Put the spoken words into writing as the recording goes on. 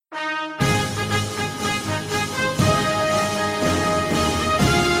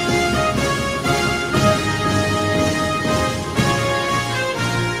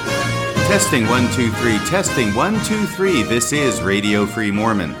Testing 1 2 3. Testing 1 2 3. This is Radio Free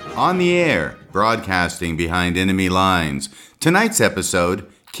Mormon on the air, broadcasting behind enemy lines. Tonight's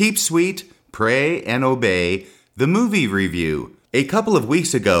episode: Keep Sweet, Pray and Obey, the movie review. A couple of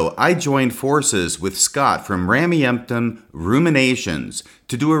weeks ago, I joined forces with Scott from Rameumptom Ruminations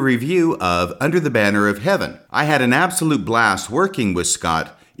to do a review of Under the Banner of Heaven. I had an absolute blast working with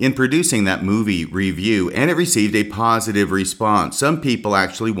Scott in producing that movie review, and it received a positive response. Some people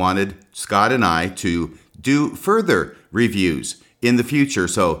actually wanted Scott and I to do further reviews in the future,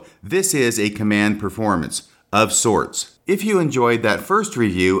 so this is a command performance of sorts. If you enjoyed that first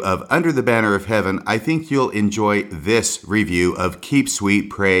review of Under the Banner of Heaven, I think you'll enjoy this review of Keep Sweet,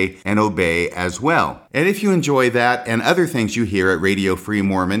 Pray, and Obey as well. And if you enjoy that and other things you hear at Radio Free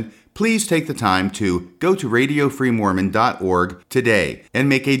Mormon, please take the time to go to radiofreemormon.org today and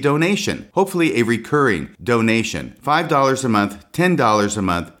make a donation, hopefully a recurring donation. $5 a month, $10 a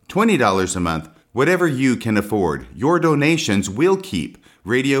month, $20 a month, whatever you can afford. Your donations will keep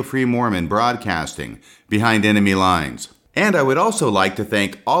Radio Free Mormon broadcasting behind enemy lines. And I would also like to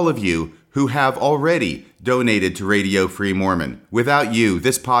thank all of you who have already donated to Radio Free Mormon. Without you,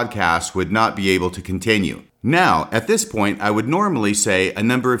 this podcast would not be able to continue. Now, at this point, I would normally say a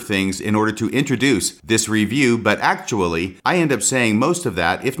number of things in order to introduce this review, but actually, I end up saying most of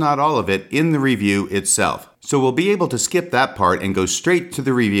that, if not all of it, in the review itself. So we'll be able to skip that part and go straight to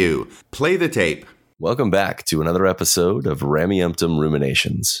the review. Play the tape. Welcome back to another episode of Rameumptom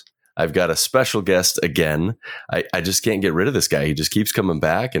Ruminations. I've got a special guest again. I just can't get rid of this guy. He just keeps coming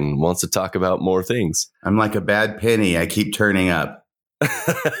back and wants to talk about more things. I'm like a bad penny. I keep turning up.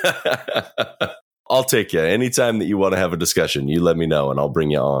 I'll take you. Anytime that you want to have a discussion, you let me know and I'll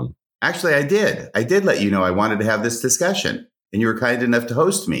bring you on. Actually, I did. I did let you know I wanted to have this discussion, and you were kind enough to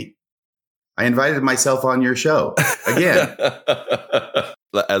host me. I invited myself on your show again.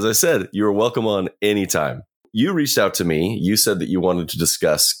 As I said, you are welcome on anytime. You reached out to me. You said that you wanted to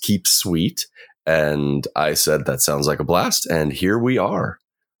discuss Keep Sweet. And I said, that sounds like a blast. And here we are.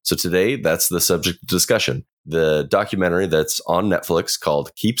 So today, that's the subject of discussion. The documentary that's on Netflix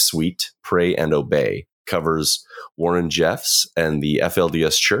called Keep Sweet, Pray and Obey covers Warren Jeffs and the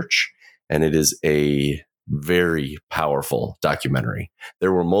FLDS Church. And it is a very powerful documentary.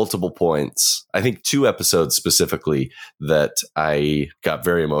 There were multiple points, I think 2 episodes specifically, that I got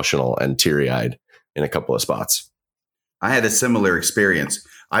very emotional and teary-eyed in a couple of spots. I had a similar experience.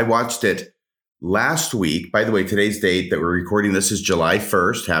 I watched it last week. By the way, today's date that we're recording this is July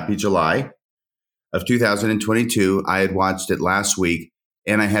 1st. Happy July of 2022. I had watched it last week,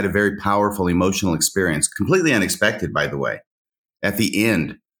 and I had a very powerful emotional experience, completely unexpected, by the way, at the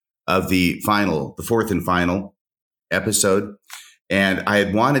end of the fourth and final episode. And I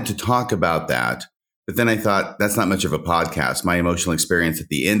had wanted to talk about that, but then I thought that's not much of a podcast, my emotional experience at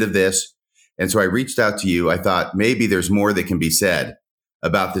the end of this. And so I reached out to you. I thought maybe there's more that can be said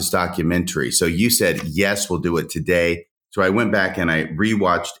about this documentary. So you said, yes, we'll do it today. So I went back and I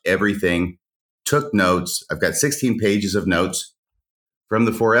rewatched everything, took notes. I've got 16 pages of notes from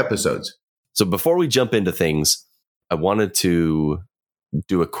the 4 episodes. So before we jump into things, I wanted to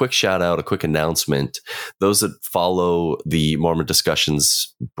do a quick shout out, a quick announcement. Those that follow the Mormon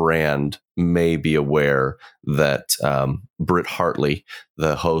Discussions brand may be aware that Britt Hartley,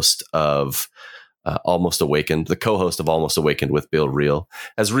 the host of Almost Awakened, the co-host of Almost Awakened with Bill Reel,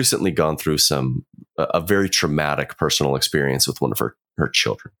 has recently gone through a very traumatic personal experience with one of her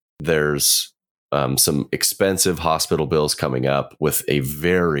children. There's some expensive hospital bills coming up with a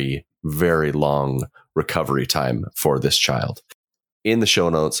very, very long recovery time for this child. In the show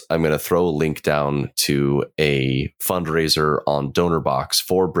notes, I'm going to throw a link down to a fundraiser on DonorBox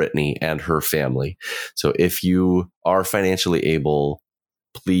for Brittany and her family. So if you are financially able,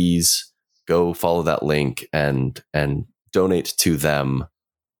 please go follow that link and donate to them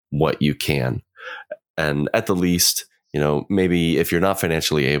what you can. And at the least, maybe if you're not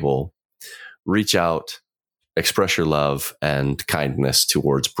financially able, reach out, express your love and kindness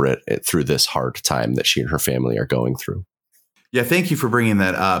towards Britt through this hard time that she and her family are going through. Yeah, thank you for bringing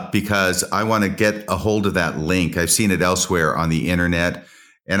that up, because I want to get a hold of that link. I've seen it elsewhere on the internet,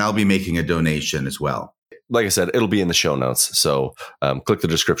 and I'll be making a donation as well. Like I said, it'll be in the show notes. So click the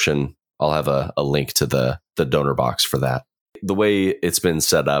description. I'll have a link to the DonorBox for that. The way it's been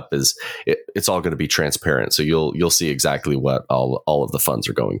set up is it's all going to be transparent. So you'll see exactly what all of the funds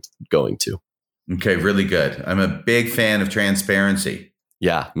are going to. Okay, really good. I'm a big fan of transparency.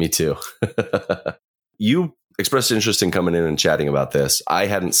 Yeah, me too. You expressed interest in coming in and chatting about this. I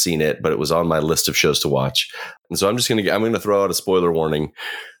hadn't seen it, but it was on my list of shows to watch. And so I'm going to throw out a spoiler warning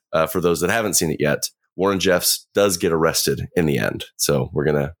for those that haven't seen it yet. Warren Jeffs does get arrested in the end. So we're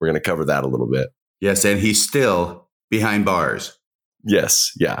gonna cover that a little bit. Yes, and he's still behind bars.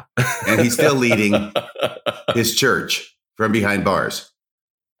 Yes, yeah. And he's still leading his church from behind bars.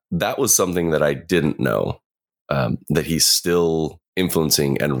 That was something that I didn't know, that he's still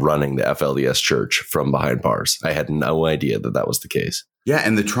influencing and running the FLDS church from behind bars. I had no idea that that was the case. Yeah,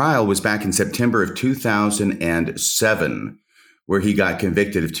 and the trial was back in September of 2007, where he got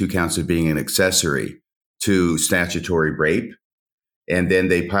convicted of 2 counts of being an accessory to statutory rape. And then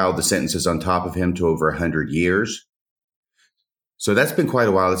they piled the sentences on top of him to over 100 years. So that's been quite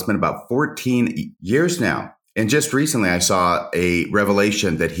a while. It's been about 14 years now. And just recently, I saw a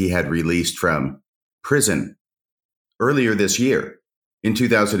revelation that he had released from prison earlier this year in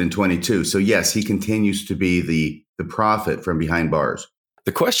 2022. So yes, he continues to be the prophet from behind bars.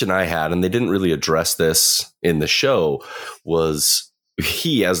 The question I had, and they didn't really address this in the show, was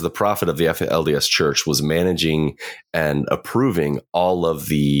he, as the prophet of the FLDS church, was managing and approving all of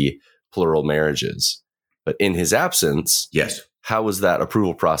the plural marriages. But in his absence, yes, how was that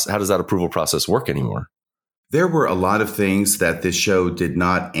approval process? How does that approval process work anymore? There were a lot of things that this show did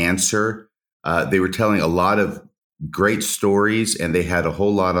not answer. They were telling a lot of great stories, and they had a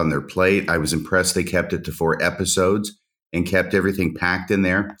whole lot on their plate. I was impressed they kept it to 4 episodes and kept everything packed in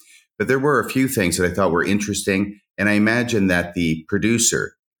there. But there were a few things that I thought were interesting. And I imagine that the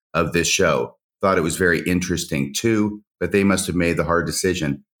producer of this show thought it was very interesting too, but they must have made the hard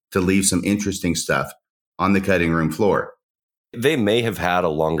decision to leave some interesting stuff on the cutting room floor. They may have had a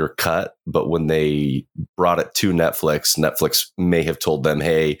longer cut, but when they brought it to Netflix, Netflix may have told them,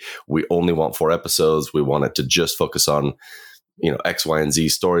 hey, we only want 4 episodes. We want it to just focus on, X, Y, and Z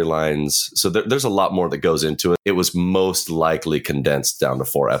storylines. So there's a lot more that goes into it. It was most likely condensed down to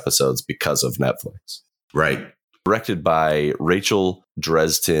 4 episodes because of Netflix. Right. Directed by Rachel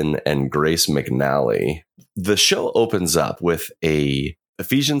Dresden and Grace McNally. The show opens up with a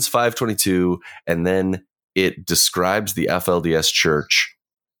Ephesians 5:22, and then it describes the FLDS church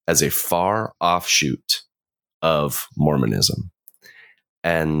as a far offshoot of Mormonism.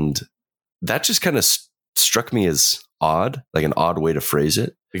 And that just kind of struck me as odd, like an odd way to phrase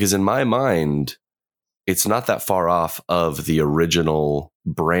it, because in my mind, it's not that far off of the original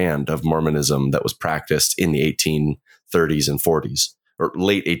brand of Mormonism that was practiced in the 1830s and 40s, or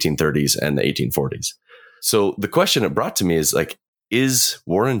late 1830s and the 1840s. So the question it brought to me is like, is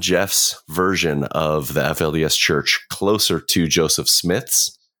Warren Jeffs' version of the FLDS church closer to Joseph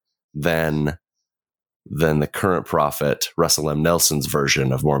Smith's than the current prophet Russell M. Nelson's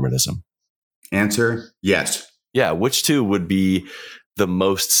version of Mormonism? Answer, yes. Yeah, which two would be the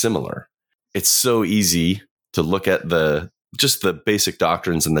most similar? It's so easy to look at just the basic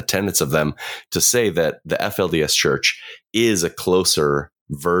doctrines and the tenets of them to say that the FLDS church is a closer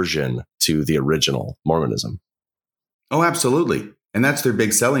version to the original Mormonism. Oh, absolutely. And that's their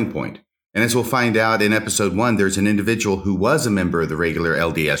big selling point. And as we'll find out in episode 1, there's an individual who was a member of the regular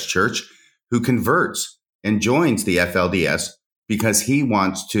LDS church who converts and joins the FLDS because he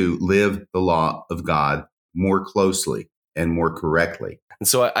wants to live the law of God more closely and more correctly. And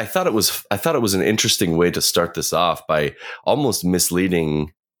so I thought it was an interesting way to start this off by almost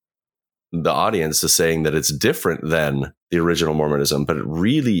misleading the audience to saying that it's different than the original Mormonism, but it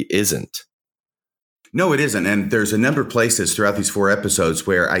really isn't. No, it isn't. And there's a number of places throughout these 4 episodes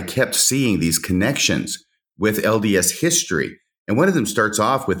where I kept seeing these connections with LDS history. And one of them starts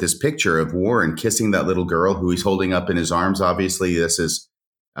off with this picture of Warren kissing that little girl who he's holding up in his arms. Obviously, this is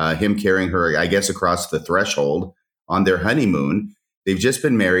him carrying her, I guess, across the threshold on their honeymoon. They've just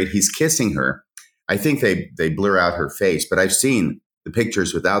been married. He's kissing her. I think they blur out her face, but I've seen the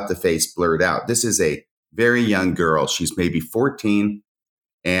pictures without the face blurred out. This is a very young girl. She's maybe 14.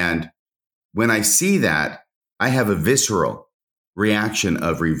 And when I see that, I have a visceral reaction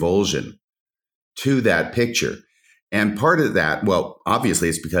of revulsion to that picture. And part of that, well, obviously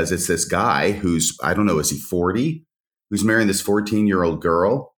it's because it's this guy who's, I don't know, is he 40? Who's marrying this 14-year-old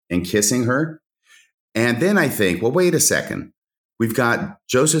girl and kissing her. And then I think, well, wait a second. We've got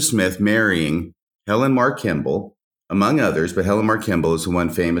Joseph Smith marrying Helen Mar Kimball, among others, but Helen Mar Kimball is the one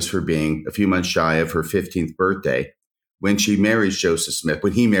famous for being a few months shy of her 15th birthday when she marries Joseph Smith,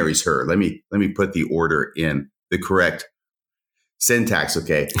 when he marries her. Let me put the order in the correct syntax,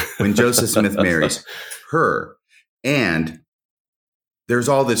 okay? When Joseph Smith marries her. And there's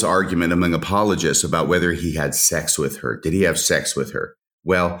all this argument among apologists about whether he had sex with her. Did he have sex with her?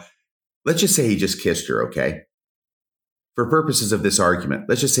 Well, let's just say he just kissed her, okay? For purposes of this argument,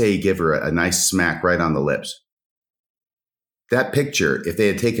 let's just say he gave her a nice smack right on the lips. That picture, if they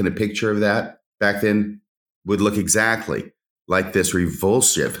had taken a picture of that back then, would look exactly like this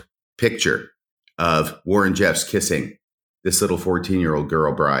revulsive picture of Warren Jeffs kissing this little 14-year-old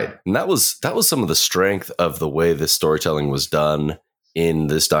girl bride. And that was some of the strength of the way this storytelling was done in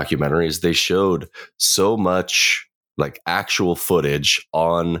this documentary, is they showed so much like actual footage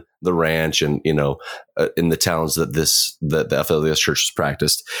on the ranch and, in the towns that the FLDS church was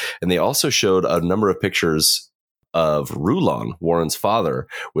practiced. And they also showed a number of pictures of Rulon, Warren's father,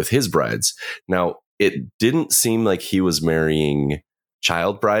 with his brides. Now, it didn't seem like he was marrying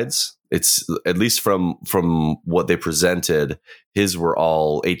child brides. It's, at least from what they presented, his were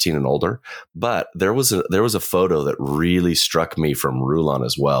all 18 and older. But there was a photo that really struck me from Rulon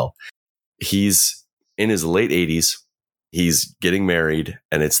as well. He's in his late 80s. He's getting married,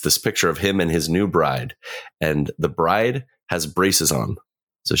 and it's this picture of him and his new bride. And the bride has braces on.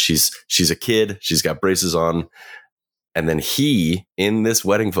 So she's a kid. She's got braces on. And then he, in this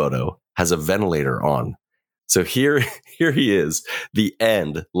wedding photo, has a ventilator on. So here he is, the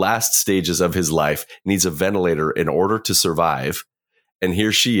last stages of his life, needs a ventilator in order to survive. And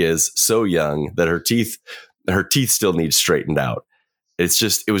here she is, so young that her teeth still need straightened out.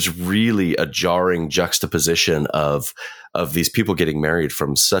 It was really a jarring juxtaposition of these people getting married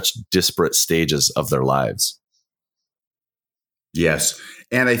from such disparate stages of their lives. Yes.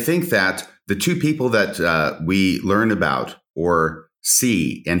 And I think that the two people that we learn about or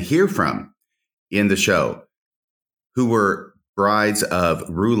see and hear from in the show, who were brides of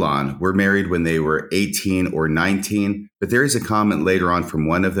Rulon, were married when they were 18 or 19. But there is a comment later on from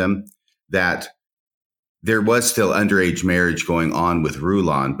one of them that there was still underage marriage going on with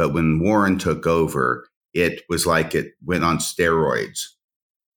Rulon, but when Warren took over, it was like it went on steroids.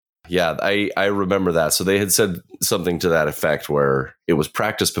 Yeah, I remember that. So they had said something to that effect where it was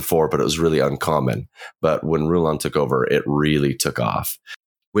practiced before, but it was really uncommon. But when Rulon took over, it really took off.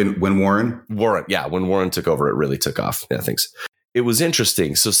 When Warren? When Warren took over, it really took off. Yeah, thanks. It was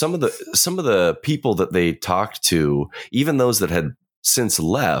interesting. So some of the people that they talked to, even those that had since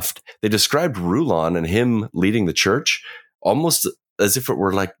left, they described Rulon and him leading the church almost as if it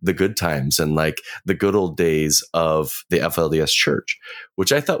were like the good times and like the good old days of the FLDS church,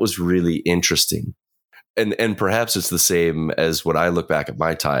 which I thought was really interesting. And perhaps it's the same as when I look back at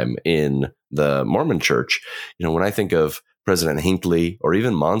my time in the Mormon church. When I think of President Hinckley or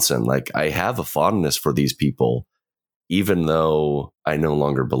even Monson, like I have a fondness for these people, even though I no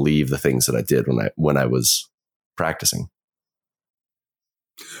longer believe the things that I did when I was practicing.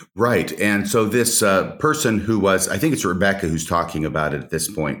 Right. And so this person who was, I think it's Rebecca who's talking about it at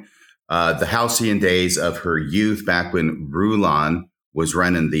this point, the halcyon days of her youth back when Rulon was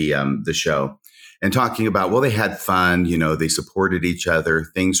running the show, and talking about, well, they had fun, they supported each other,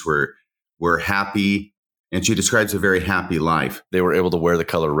 things were happy. And she describes a very happy life. They were able to wear the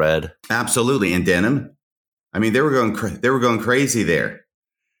color red. Absolutely. And denim. I mean, they were going crazy there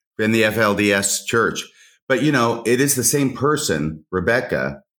in the FLDS church. But, it is the same person,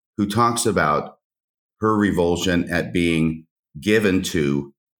 Rebecca, who talks about her revulsion at being given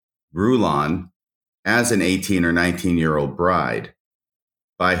to Rulon as an 18 or 19-year-old bride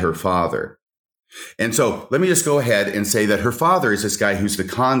by her father. And so let me just go ahead and say that her father is this guy who's the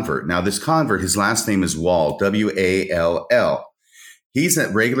convert. Now, this convert, his last name is Wall, W-A-L-L. He's a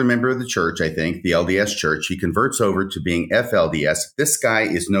regular member of the church, I think, the LDS church. He converts over to being FLDS. This guy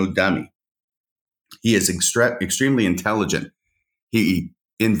is no dummy. He is extremely intelligent. He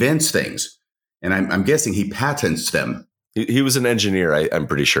invents things, and I'm guessing he patents them. He was an engineer, I'm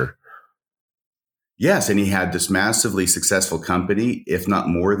pretty sure. Yes, and he had this massively successful company, if not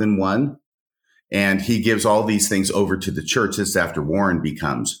more than one. And he gives all these things over to the church. This is after Warren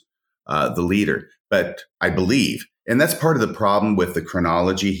becomes the leader. But I believe, and that's part of the problem with the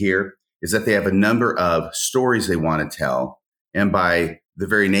chronology here, is that they have a number of stories they want to tell. And by the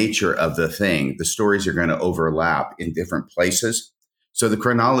very nature of the thing, the stories are going to overlap in different places. So the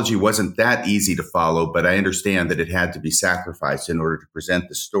chronology wasn't that easy to follow, but I understand that it had to be sacrificed in order to present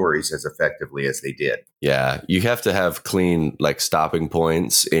the stories as effectively as they did. Yeah, you have to have clean stopping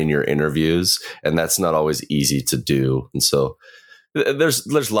points in your interviews, and that's not always easy to do. And so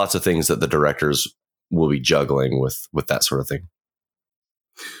there's lots of things that the directors will be juggling with that sort of thing.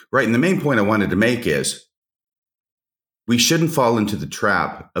 Right, and the main point I wanted to make is we shouldn't fall into the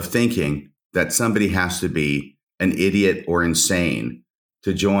trap of thinking that somebody has to be an idiot or insane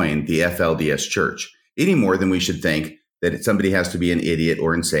to join the FLDS church, any more than we should think that somebody has to be an idiot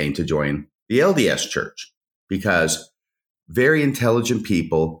or insane to join the LDS church, because very intelligent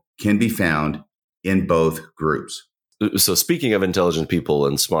people can be found in both groups. So speaking of intelligent people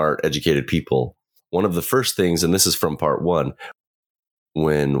and smart, educated people, one of the first things, and this is from part one,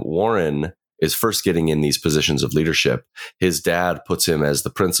 when Warren is first getting in these positions of leadership, his dad puts him as the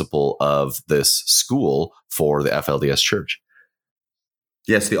principal of this school for the FLDS church.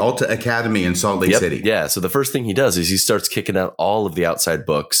 Yes, the Alta Academy in Salt Lake City. Yeah. So the first thing he does is he starts kicking out all of the outside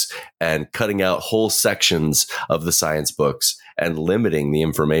books and cutting out whole sections of the science books and limiting the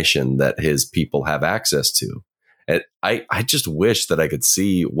information that his people have access to. And I just wish that I could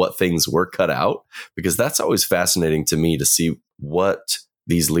see what things were cut out, because that's always fascinating to me to see what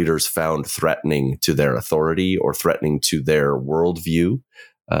these leaders found threatening to their authority or threatening to their worldview.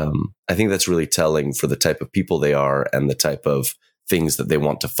 I think that's really telling for the type of people they are and the type of things that they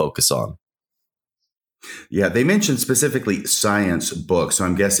want to focus on. Yeah, they mentioned specifically science books. So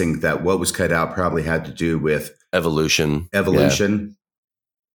I'm guessing that what was cut out probably had to do with evolution,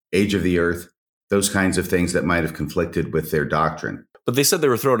 age of the earth, those kinds of things that might have conflicted with their doctrine. But they said they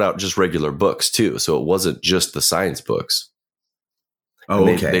were throwing out just regular books too. So it wasn't just the science books. Oh,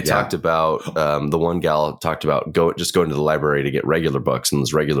 okay. They talked about, the one gal talked about going to the library to get regular books, and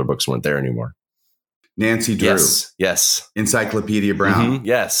those regular books weren't there anymore. Nancy Drew. Yes. Encyclopedia Brown. Mm-hmm.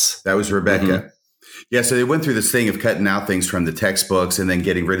 Yes. That was Rebecca. Mm-hmm. Yeah, so they went through this thing of cutting out things from the textbooks and then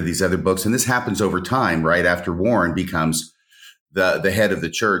getting rid of these other books. And this happens over time, right after Warren becomes the head of the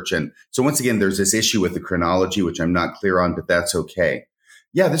church. And so once again, there's this issue with the chronology, which I'm not clear on, but that's okay.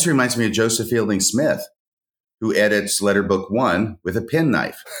 Yeah, this reminds me of Joseph Fielding Smith, who edits Letter Book 1 with a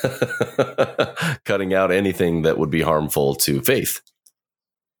penknife. Cutting out anything that would be harmful to faith.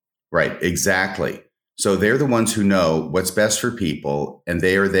 Right, exactly. So they're the ones who know what's best for people, and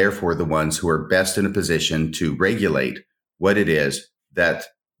they are therefore the ones who are best in a position to regulate what it is that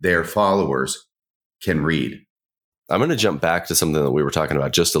their followers can read. I'm going to jump back to something that we were talking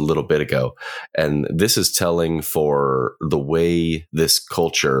about just a little bit ago. And this is telling for the way this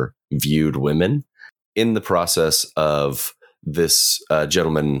culture viewed women in the process of this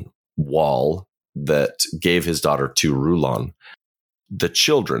gentleman, Wall, that gave his daughter to Rulon. The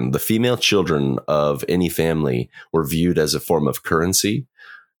children, the female children of any family, were viewed as a form of currency.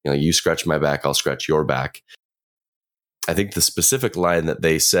 You scratch my back, I'll scratch your back. I think the specific line that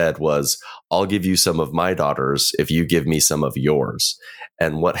they said was, I'll give you some of my daughters if you give me some of yours.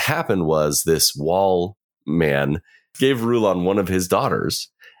 And what happened was this Wall man gave Rulon one of his daughters,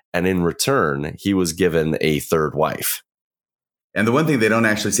 and in return, he was given a third wife. And the one thing they don't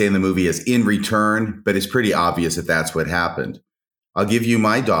actually say in the movie is in return, but it's pretty obvious that that's what happened. I'll give you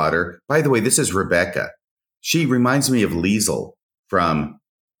my daughter. By the way, this is Rebecca. She reminds me of Liesl from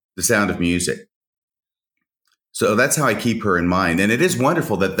The Sound of Music. So that's how I keep her in mind. And it is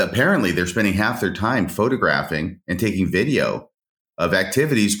wonderful that apparently they're spending half their time photographing and taking video of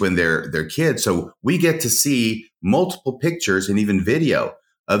activities when they're kids. So we get to see multiple pictures and even video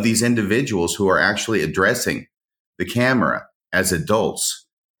of these individuals who are actually addressing the camera as adults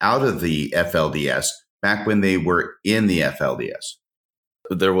out of the FLDS back when they were in the FLDS.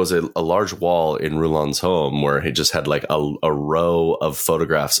 There was a large wall in Rulon's home where he just had like a row of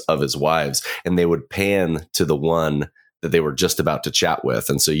photographs of his wives, and they would pan to the one that they were just about to chat with.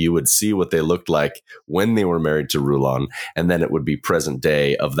 And so you would see what they looked like when they were married to Rulon. And then it would be present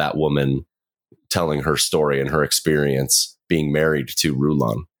day of that woman telling her story and her experience being married to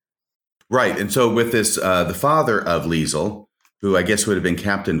Rulon. Right. And so with this, the father of Liesl, who I guess would have been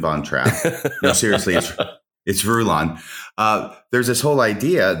Captain Von Trapp. No, seriously, it's Rulon. There's this whole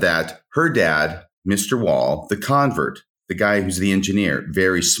idea that her dad, Mr. Wall, the convert, the guy who's the engineer,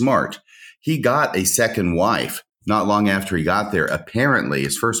 very smart. He got a second wife not long after he got there. Apparently,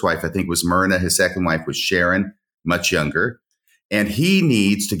 his first wife, I think, was Myrna. His second wife was Sharon, much younger. And he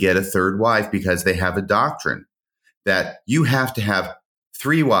needs to get a third wife because they have a doctrine that you have to have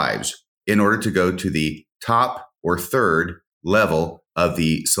 3 wives in order to go to the top or third level of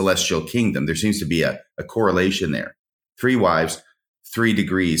the celestial kingdom. There seems to be a correlation there. 3 wives, 3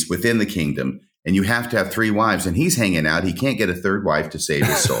 degrees within the kingdom. And you have to have 3 wives. And he's hanging out. He can't get a third wife to save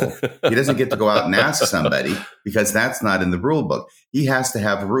his soul. He doesn't get to go out and ask somebody because that's not in the rule book. He has to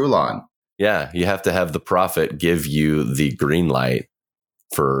have Rulon. Yeah, you have to have the prophet give you the green light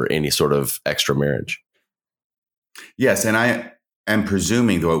for any sort of extra marriage. Yes, and I am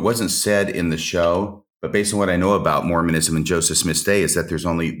presuming, though it wasn't said in the show, but based on what I know about Mormonism and Joseph Smith's day, is that there's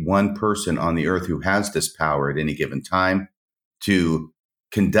only one person on the earth who has this power at any given time to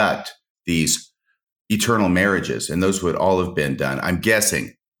conduct these eternal marriages. And those would all have been done, I'm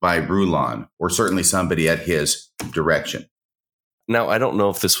guessing, by Rulon, or certainly somebody at his direction. Now, I don't know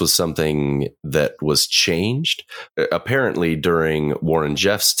if this was something that was changed. Apparently, during Warren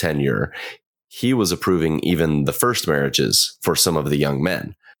Jeff's tenure, he was approving even the first marriages for some of the young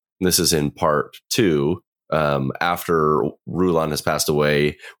men. This is in part 2 After Rulon has passed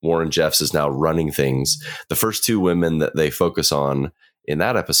away, Warren Jeffs is now running things. The first two women that they focus on in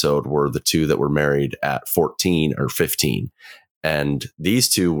that episode were the two that were married at 14 or 15. And these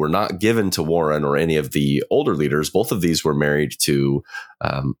two were not given to Warren or any of the older leaders. Both of these were married to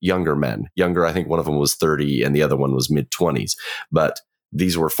younger men. Younger, I think one of them was 30 and the other one was mid-20s. But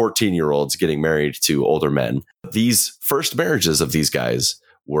these were 14-year-olds getting married to older men. These first marriages of these guys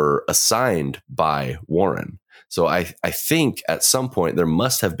were assigned by Warren. So I think at some point there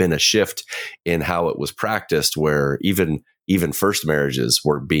must have been a shift in how it was practiced, where even first marriages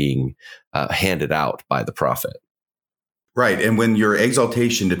were being handed out by the prophet. Right. And when your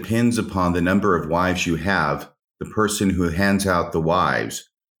exaltation depends upon the number of wives you have, the person who hands out the wives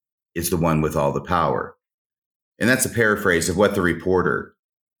is the one with all the power. And that's a paraphrase of what the reporter.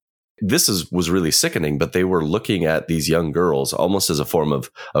 This was really sickening, but they were looking at these young girls almost as a form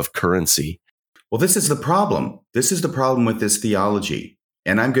of currency. Well, this is the problem. This is the problem with this theology.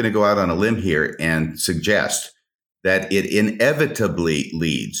 And I'm going to go out on a limb here and suggest that it inevitably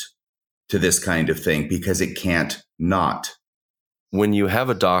leads to this kind of thing because it can't not. When you have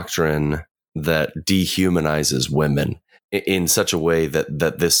a doctrine that dehumanizes women in such a way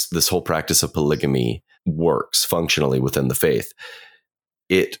that this whole practice of polygamy works functionally within the faith,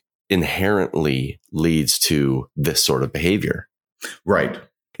 it inherently leads to this sort of behavior. Right.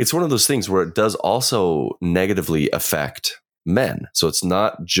 It's one of those things where it does also negatively affect men. So it's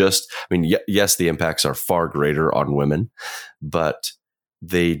not just, yes, the impacts are far greater on women, but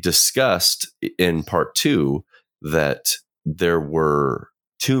they discussed in part 2 that there were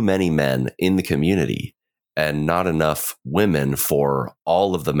too many men in the community and not enough women for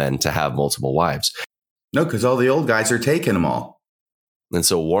all of the men to have multiple wives. No, because all the old guys are taking them all. And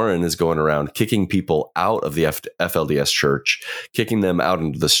so Warren is going around kicking people out of the FLDS church, kicking them out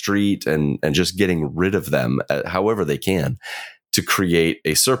into the street and just getting rid of them however they can to create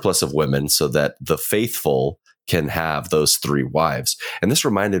a surplus of women so that the faithful can have those 3 wives. And this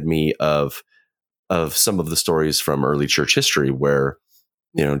reminded me of some of the stories from early church history where,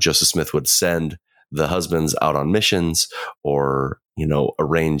 Joseph Smith would send the husbands out on missions or,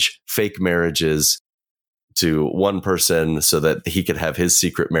 arrange fake marriages to one person so that he could have his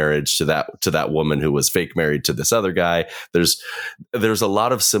secret marriage to that woman who was fake married to this other guy. There's a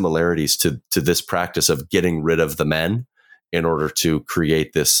lot of similarities to this practice of getting rid of the men in order to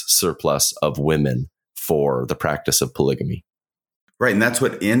create this surplus of women for the practice of polygamy. Right. And that's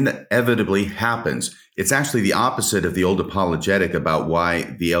what inevitably happens. It's actually the opposite of the old apologetic about why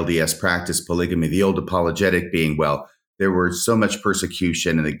the LDS practiced polygamy. The old apologetic being, well, there was so much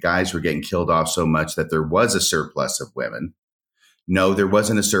persecution and the guys were getting killed off so much that there was a surplus of women. No, there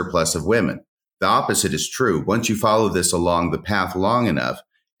wasn't a surplus of women. The opposite is true. Once you follow this along the path long enough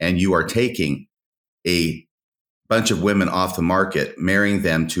and you are taking a bunch of women off the market, marrying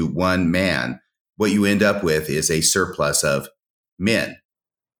them to one man, what you end up with is a surplus of men.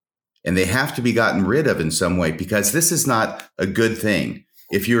 And they have to be gotten rid of in some way because this is not a good thing.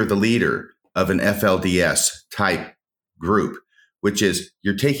 If you're the leader of an FLDS type group, which is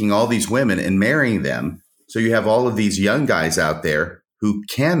you're taking all these women and marrying them. So you have all of these young guys out there who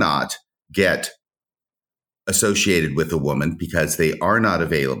cannot get associated with a woman because they are not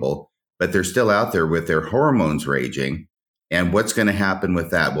available, but they're still out there with their hormones raging. And what's going to happen with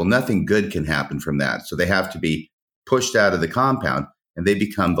that? Well, nothing good can happen from that. So they have to be pushed out of the compound and they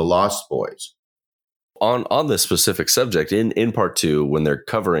become the lost boys. On this specific subject, in part 2, when they're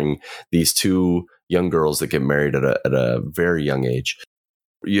covering these 2 young girls that get married at a very young age,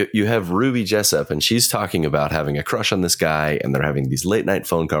 you have Ruby Jessup, and she's talking about having a crush on this guy, and they're having these late night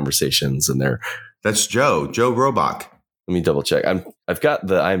phone conversations, and that's Joe Robach. Let me double check. I've got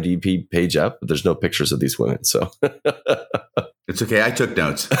the IMDb page up, but there's no pictures of these women, so it's okay. I took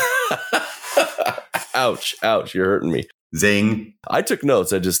notes. Ouch! You're hurting me. Zing. I took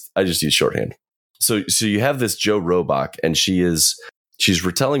notes. I just used shorthand. So you have this Joe Robach, and she's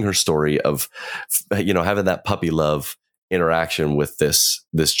retelling her story of, having that puppy love interaction with this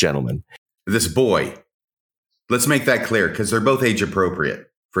gentleman, this boy. Let's make that clear because they're both age appropriate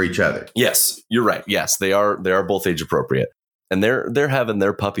for each other. Yes, you're right. Yes, they are both age appropriate, and they're having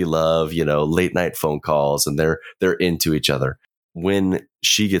their puppy love, late night phone calls, and they're into each other. When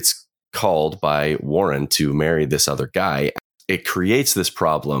she gets called by Warren to marry this other guy, it creates this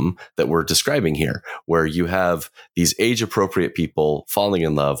problem that we're describing here, where you have these age appropriate people falling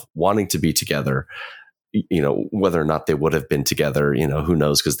in love, wanting to be together, whether or not they would have been together, who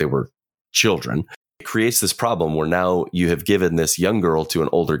knows, because they were children. It creates this problem where now you have given this young girl to an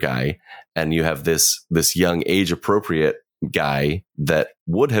older guy, and you have this young age appropriate guy that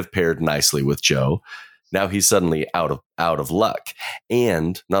would have paired nicely with Joe Now he's suddenly out of luck.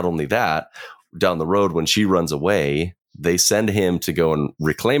 And not only that, down the road when she runs away, they send him to go and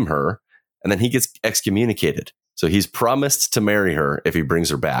reclaim her, and then he gets excommunicated. So he's promised to marry her if he brings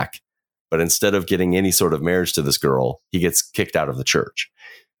her back. But instead of getting any sort of marriage to this girl, he gets kicked out of the church.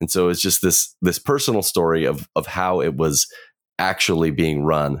 And so it's just this personal story of how it was actually being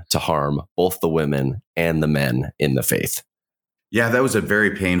run to harm both the women and the men in the faith. Yeah, that was a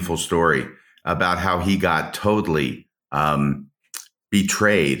very painful story about how he got totally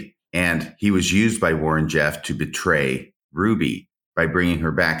betrayed. And he was used by Warren Jeffs to betray Ruby by bringing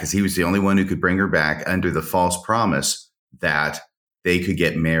her back, because he was the only one who could bring her back under the false promise that they could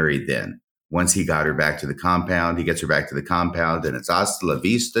get married then. Once he got her back to the compound, he gets her back to the compound, and it's hasta la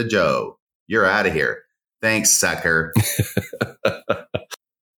vista, Joe. You're out of here. Thanks, sucker.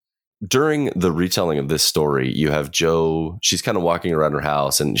 During the retelling of this story, you have Jo. She's kind of walking around her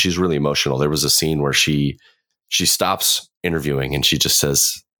house, and she's really emotional. There was a scene where she stops interviewing, and she just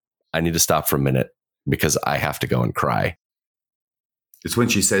says, I need to stop for a minute because I have to go and cry. It's when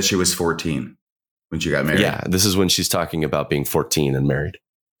she says she was 14 when she got married. Yeah, this is when she's talking about being 14 and married.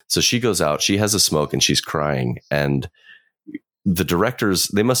 So she goes out, she has a smoke, and she's crying. And the directors,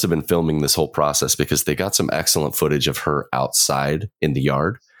 they must have been filming this whole process because they got some excellent footage of her outside in the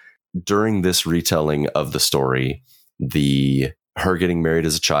yard. During this retelling of the story, her getting married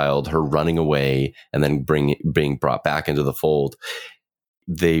as a child, her running away, and then being brought back into the fold,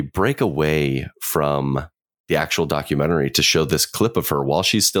 they break away from the actual documentary to show this clip of her while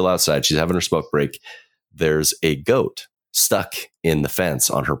she's still outside. She's having her smoke break. There's a goat stuck in the fence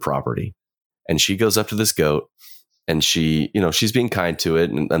on her property. And she goes up to this goat, and she's being kind to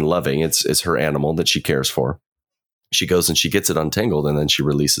it and loving. It's her animal that she cares for. She goes and she gets it untangled, and then she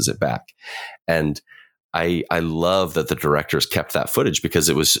releases it back. And I love that the directors kept that footage because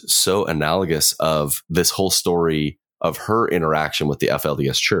it was so analogous of this whole story of her interaction with the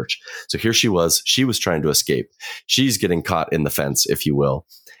FLDS church. So here she was trying to escape. She's getting caught in the fence, if you will.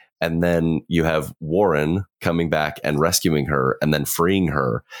 And then you have Warren coming back and rescuing her and then freeing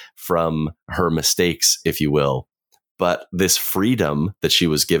her from her mistakes, if you will. But this freedom that she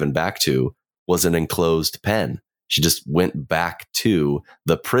was given back to was an enclosed pen. She just went back to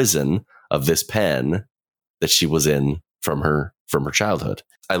the prison of this pen that she was in from her childhood.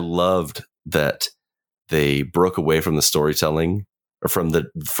 I loved that they broke away from the storytelling or from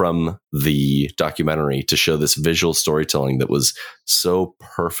the documentary to show this visual storytelling that was so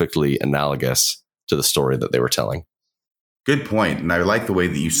perfectly analogous to the story that they were telling. Good point. And I like the way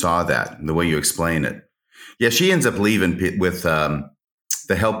that you saw that and the way you explain it. Yeah, she ends up leaving with the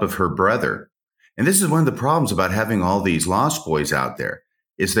help of her brother. And this is one of the problems about having all these lost boys out there,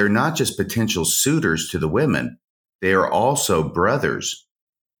 is they're not just potential suitors to the women. They are also brothers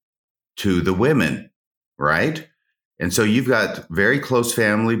to the women, right? And so you've got very close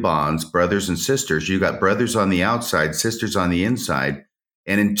family bonds, brothers and sisters. You've got brothers on the outside, sisters on the inside.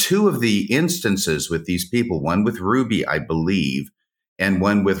 And in two of the instances with these people, one with Ruby, I believe, and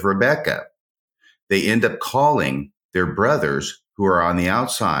one with Rebecca, they end up calling their brothers who are on the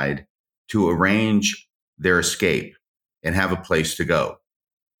outside to arrange their escape and have a place to go.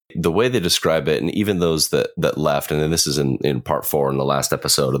 The way they describe it, and even those that left, and then this is in part 4 in the last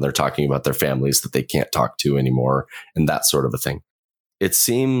episode, and they're talking about their families that they can't talk to anymore and that sort of a thing. It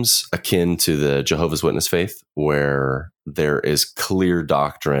seems akin to the Jehovah's Witness faith, where there is clear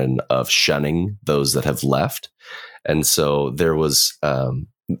doctrine of shunning those that have left. And so there was,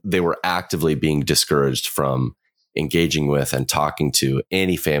 they were actively being discouraged from engaging with and talking to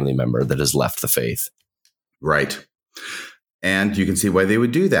any family member that has left the faith. Right. And you can see why they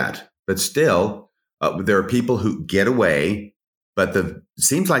would do that. But still, there are people who get away, but it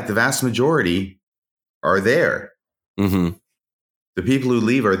seems like the vast majority are there. Mm-hmm. The people who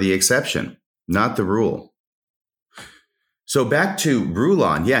leave are the exception, not the rule. So back to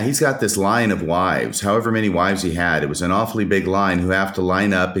Rulon. Yeah, he's got this line of wives, however many wives he had. It was an awfully big line, who have to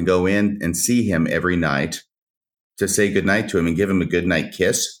line up and go in and see him every night to say goodnight to him and give him a goodnight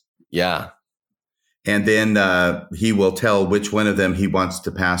kiss. Yeah. And then he will tell which one of them he wants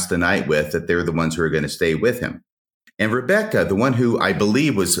to pass the night with, that they're the ones who are going to stay with him. And Rebecca, the one who I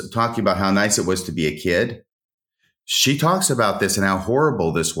believe was talking about how nice it was to be a kid, she talks about this and how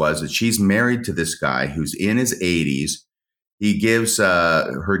horrible this was, that she's married to this guy who's in his 80s. He gives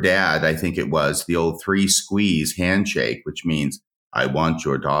her dad, I think it was, the old 3 squeeze handshake, which means, I want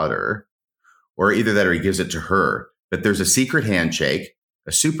your daughter. Or either that or he gives it to her. But there's a secret handshake,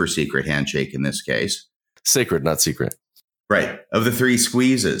 a super secret handshake in this case. Sacred, not secret. Right. Of the 3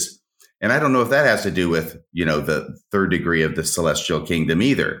 squeezes. And I don't know if that has to do with, the 3rd degree of the celestial kingdom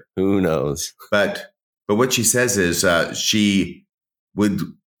either. Who knows? But But what she says is she would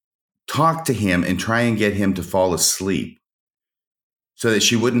talk to him and try and get him to fall asleep so that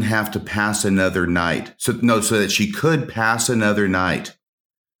she wouldn't have to pass another night. So that she could pass another night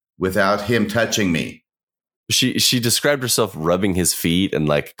without him touching me. She described herself rubbing his feet and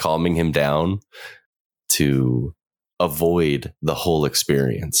like calming him down to avoid the whole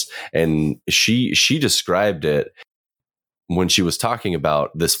experience. And she described it when she was talking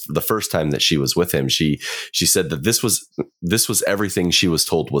about this the first time that she was with him. She said that this was everything she was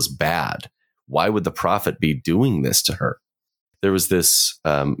told was bad. Why would the prophet be doing this to her? There was this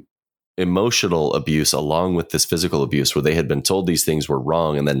emotional abuse along with this physical abuse where they had been told these things were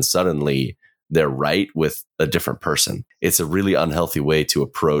wrong, and then suddenly they're right with a different person. It's a really unhealthy way to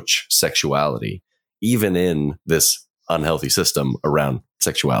approach sexuality, even in this unhealthy system around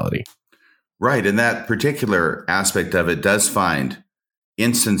sexuality. Right. And that particular aspect of it does find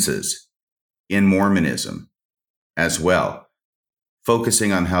instances in Mormonism as well,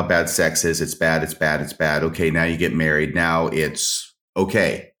 focusing on how bad sex is. It's bad, it's bad, it's bad. Okay, now you get married. Now it's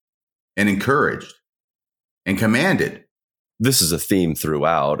okay, and encouraged and commanded. This is a theme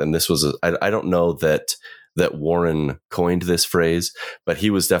throughout. And this was, I don't know that Warren coined this phrase, but he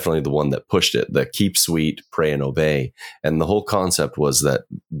was definitely the one that pushed it, the keep sweet, pray and obey. And the whole concept was that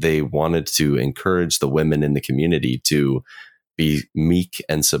they wanted to encourage the women in the community to be meek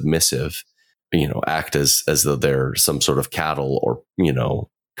and submissive, act as though they're some sort of cattle or,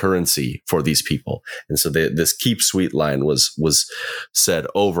 currency for these people. And so this keep sweet line was said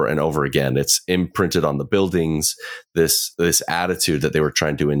over and over again. It's imprinted on the buildings. This attitude that they were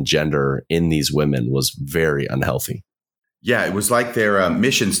trying to engender in these women was very unhealthy. Yeah, it was like their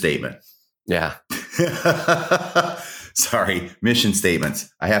mission statement. Yeah. Sorry, mission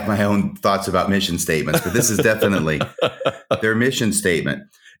statements. I have my own thoughts about mission statements, but this is definitely their mission statement.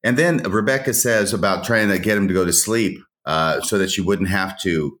 And then Rebecca says about trying to get him to go to sleep so that she wouldn't have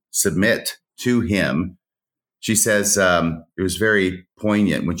to submit to him. She says it was very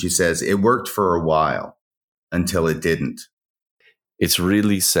poignant when she says it worked for a while until it didn't. It's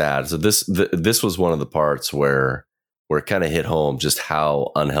really sad. So this was one of the parts where it kind of hit home just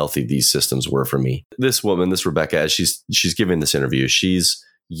how unhealthy these systems were for me. This woman, this Rebecca, as she's giving this interview, she's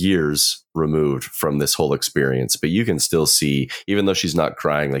years removed from this whole experience, but you can still see, even though she's not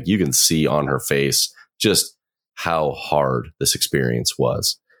crying, like you can see on her face just how hard this experience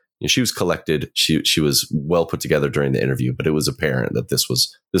was. She was collected. She was well put together during the interview, but it was apparent that this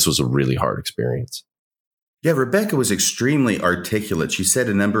was a really hard experience. Yeah, Rebecca was extremely articulate. She said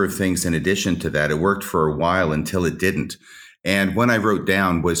a number of things in addition to that. It worked for a while until it didn't. And one I wrote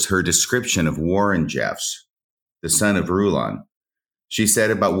down was her description of Warren Jeffs, the son of Rulon. She said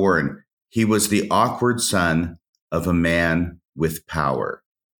about Warren, he was the awkward son of a man with power.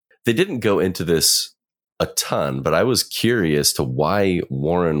 They didn't go into this a ton, but I was curious to why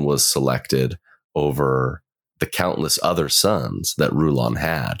Warren was selected over the countless other sons that Rulon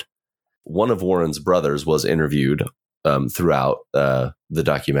had. One of Warren's brothers was interviewed throughout the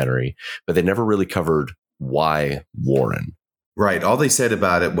documentary, but they never really covered why Warren. Right. All they said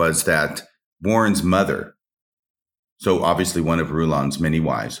about it was that Warren's mother, so obviously one of Rulon's many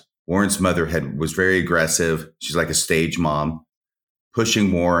wives, Warren's mother was very aggressive. She's like a stage mom,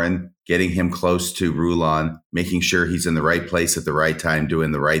 pushing Warren, getting him close to Rulon, making sure he's in the right place at the right time,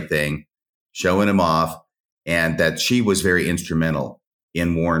 doing the right thing, showing him off, and that she was very instrumental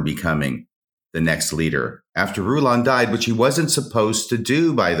in Warren becoming the next leader after Rulon died, which he wasn't supposed to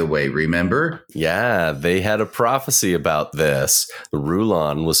do, by the way, remember? Yeah, they had a prophecy about this.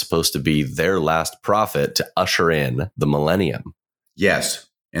 Rulon was supposed to be their last prophet to usher in the millennium. Yes.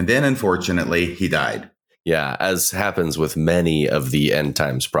 And then, unfortunately, he died. Yeah, as happens with many of the end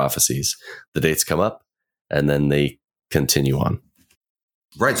times prophecies. The dates come up and then they continue on.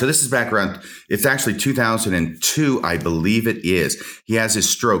 Right. So this is back around, it's actually 2002, I believe it is. He has his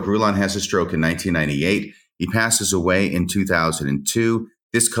stroke. Rulon has a stroke in 1998. He passes away in 2002.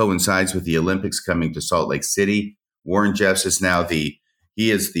 This coincides with the Olympics coming to Salt Lake City. Warren Jeffs is now the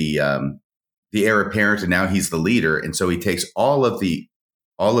heir apparent, and now he's the leader. And so he takes all of the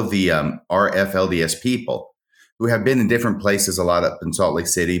RFLDS people who have been in different places, a lot up in Salt Lake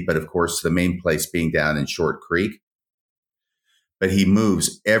City, but of course the main place being down in Short Creek. But he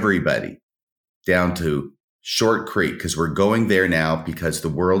moves everybody down to Short Creek because we're going there now because the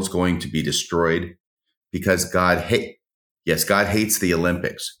world's going to be destroyed because God hates the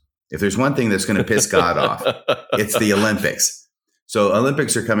Olympics. If there's one thing that's going to piss God off, it's the Olympics. So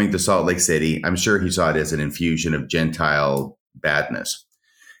Olympics are coming to Salt Lake City. I'm sure he saw it as an infusion of Gentile badness.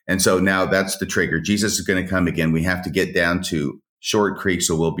 And so now that's the trigger. Jesus is going to come again. We have to get down to Short Creek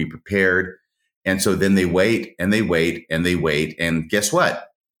so we'll be prepared. And so then they wait and they wait and they wait. And guess what?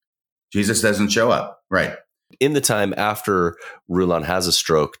 Jesus doesn't show up. Right. In the time after Rulon has a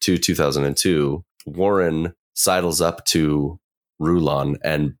stroke to 2002, Warren sidles up to Rulon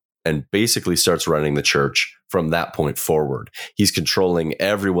and basically starts running the church from that point forward. He's controlling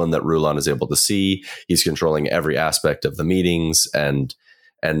everyone that Rulon is able to see. He's controlling every aspect of the meetings, and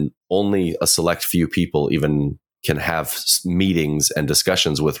only a select few people even can have meetings and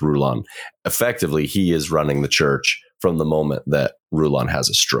discussions with Rulon. Effectively, he is running the church from the moment that Rulon has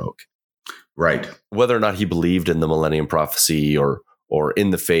a stroke. Right. Whether or not he believed in the Millennium Prophecy or in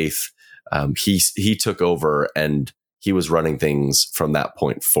the faith, he took over and he was running things from that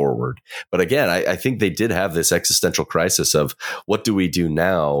point forward. But again, I think they did have this existential crisis of what do we do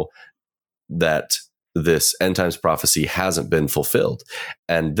now that this end times prophecy hasn't been fulfilled?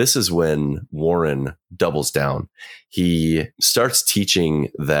 And this is when Warren doubles down. He starts teaching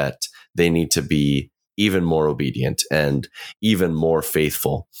that they need to be even more obedient and even more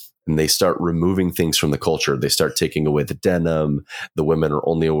faithful. And they start removing things from the culture. They start taking away the denim. The women are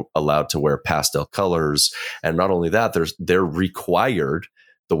only allowed to wear pastel colors. And not only that, the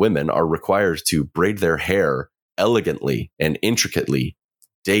women are required to braid their hair elegantly and intricately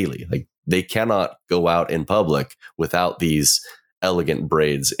daily. Like, they cannot go out in public without these elegant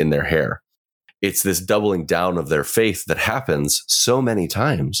braids in their hair. It's this doubling down of their faith that happens so many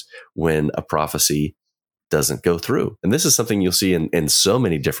times when a prophecy doesn't go through. And this is something you'll see in so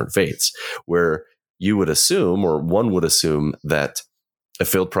many different faiths, where you would assume, or one would assume, that a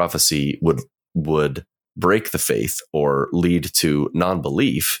failed prophecy would break the faith or lead to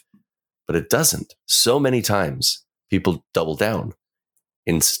non-belief, but it doesn't. So many times people double down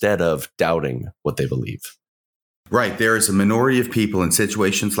instead of doubting what they believe. Right. There is a minority of people in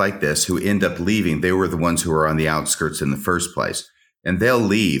situations like this who end up leaving. They were the ones who were on the outskirts in the first place, and they'll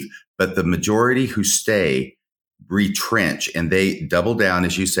leave. But the majority who stay retrench, and they double down,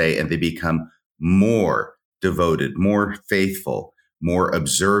 as you say, and they become more devoted, more faithful, more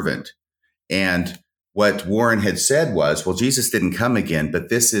observant. And what Warren had said was, well, Jesus didn't come again, but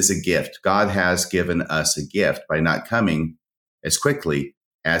this is a gift. God has given us a gift by not coming as quickly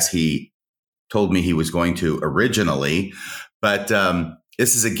as he told me he was going to originally. But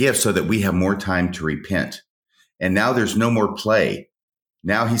this is a gift so that we have more time to repent. And now there's no more play.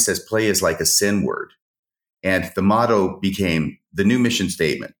 Now he says play is like a sin word. And the motto became the new mission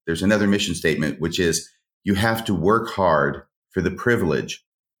statement. There's another mission statement, which is you have to work hard for the privilege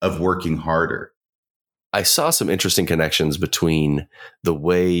of working harder. I saw some interesting connections between the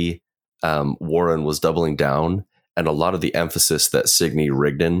way Warren was doubling down and a lot of the emphasis that Sidney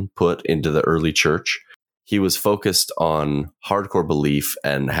Rigdon put into the early church. He was focused on hardcore belief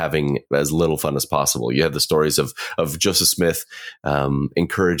and having as little fun as possible. You have the stories of Joseph Smith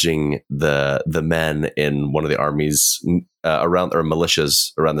encouraging the men in one of the armies around, or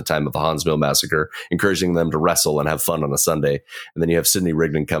militias around the time of the Hans Mill massacre, encouraging them to wrestle and have fun on a Sunday. And then you have Sidney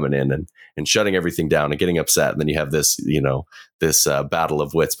Rigdon coming in and shutting everything down and getting upset. And then you have this, this battle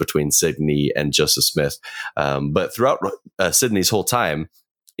of wits between Sidney and Joseph Smith. But throughout Sidney's whole time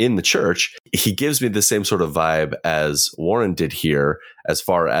in the church, he gives me the same sort of vibe as Warren did here, as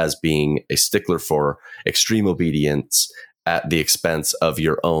far as being a stickler for extreme obedience at the expense of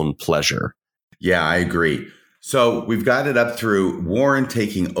your own pleasure. Yeah, I agree. So we've got it up through Warren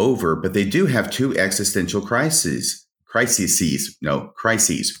taking over, but they do have two existential crises.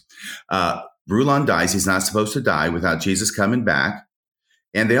 Rulon dies. He's not supposed to die without Jesus coming back.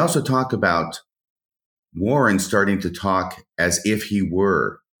 And they also talk about Warren starting to talk as if he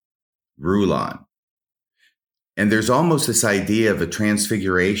were Rulon. And there's almost this idea of a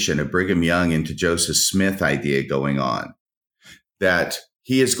transfiguration of Brigham Young into Joseph Smith idea going on, that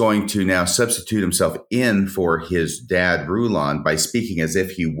he is going to now substitute himself in for his dad, Rulon, by speaking as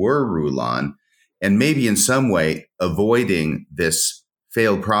if he were Rulon, and maybe in some way avoiding this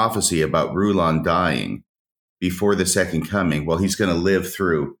failed prophecy about Rulon dying before the second coming. Well, he's going to live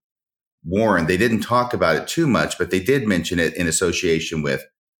through Warren. They didn't talk about it too much, but they did mention it in association with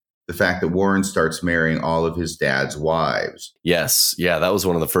the fact that Warren starts marrying all of his dad's wives. Yes. Yeah, that was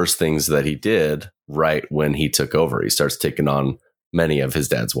one of the first things that he did right when he took over. He starts taking on many of his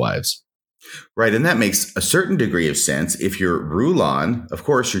dad's wives. Right. And that makes a certain degree of sense. If you're Rulon, of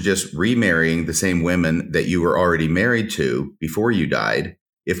course, you're just remarrying the same women that you were already married to before you died.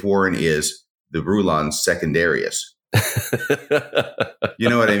 If Warren is the Rulon secondarius. You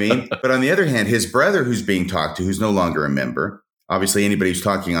know what I mean? But on the other hand, his brother who's being talked to, who's no longer a member, obviously anybody who's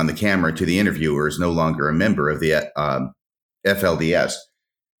talking on the camera to the interviewer is no longer a member of the FLDS.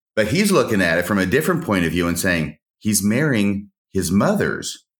 But he's looking at it from a different point of view and saying he's marrying his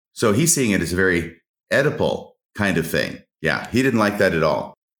mother's So he's seeing it as a very Oedipal kind of thing. Yeah, he didn't like that at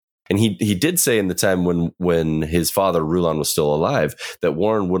all. And he did say in the time when his father, Rulon, was still alive, that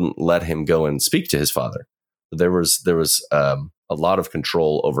Warren wouldn't let him go and speak to his father. There was a lot of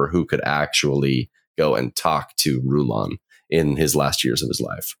control over who could actually go and talk to Rulon in his last years of his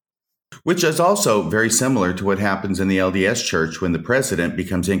life. Which is also very similar to what happens in the LDS Church when the president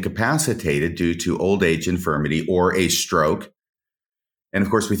becomes incapacitated due to old age, infirmity, or a stroke. And of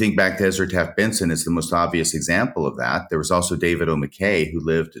course, we think back to Ezra Taft Benson as the most obvious example of that. There was also David O. McKay, who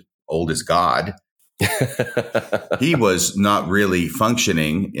lived old as God. He was not really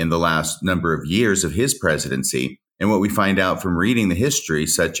functioning in the last number of years of his presidency. And what we find out from reading the history,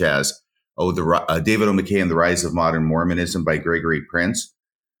 such as David O. McKay and the Rise of Modern Mormonism by Gregory Prince,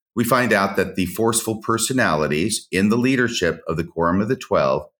 we find out that the forceful personalities in the leadership of the Quorum of the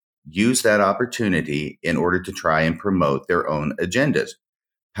 12 use that opportunity in order to try and promote their own agendas.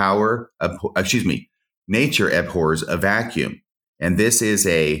 Nature abhors a vacuum, and this is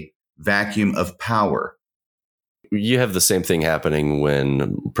a vacuum of power. You have the same thing happening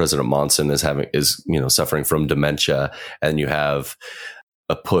when President Monson is suffering from dementia, and you have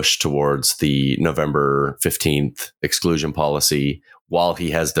a push towards the November 15th exclusion policy while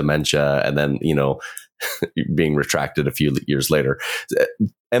he has dementia, and then, being retracted a few years later.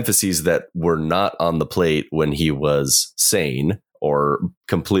 Emphases that were not on the plate when he was sane or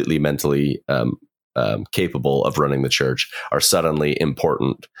completely mentally capable of running the church are suddenly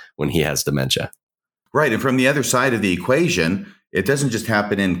important when he has dementia. Right. And from the other side of the equation, it doesn't just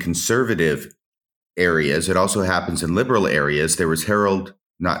happen in conservative areas. It also happens in liberal areas. There was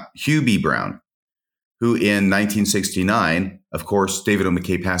Hugh B. Brown, who in 1969, of course, David O.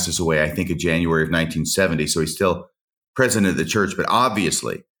 McKay passes away, I think, in January of 1970. So he's still president of the church, but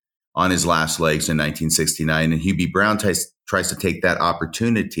obviously on his last legs in 1969. And Hugh B. Brown tries to take that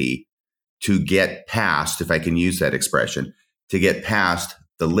opportunity to get past, if I can use that expression, to get past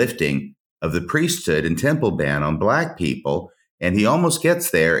the lifting of the priesthood and temple ban on Black people. And he almost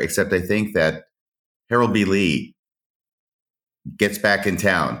gets there, except I think that Harold B. Lee gets back in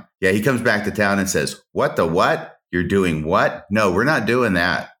town. Yeah, he comes back to town and says, "What the what? You're doing what? No, we're not doing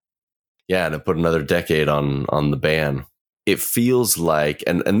that." Yeah, to put another decade on the ban. It feels like,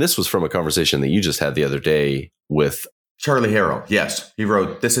 and this was from a conversation that you just had the other day with Charlie Harrell. Yes, he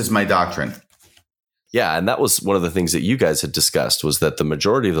wrote, "This is my doctrine." Yeah, and that was one of the things that you guys had discussed, was that the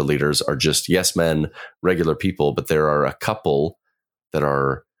majority of the leaders are just yes men, regular people, but there are a couple that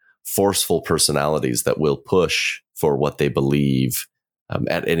are forceful personalities that will push for what they believe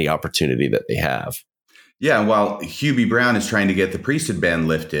at any opportunity that they have. Yeah, and while Hugh B. Brown is trying to get the priesthood ban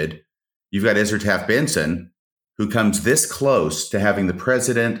lifted, you've got Ezra Taft Benson, who comes this close to having the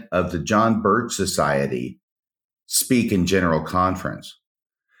president of the John Birch Society speak in General Conference.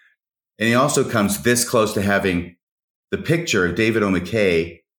 And he also comes this close to having the picture of David O.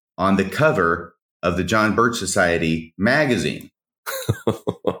 McKay on the cover of the John Birch Society magazine.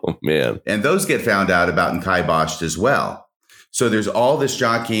 Oh, man. And those get found out about and kiboshed as well. So there's all this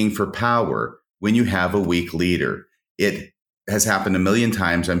jockeying for power when you have a weak leader. It has happened a million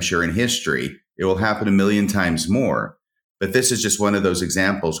times, I'm sure, in history. It will happen a million times more. But this is just one of those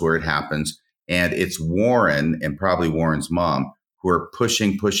examples where it happens. And it's Warren and probably Warren's mom who are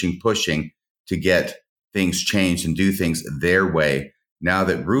pushing to get things changed and do things their way now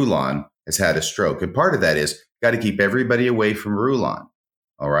that Rulon has had a stroke. And part of that is got to keep everybody away from Rulon.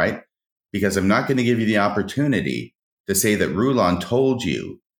 All right? Because I'm not going to give you the opportunity to say that Rulon told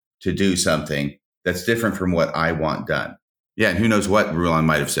you to do something that's different from what I want done. Yeah, and who knows what Rulon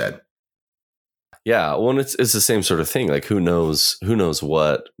might have said. Yeah, well, it's the same sort of thing. Like, who knows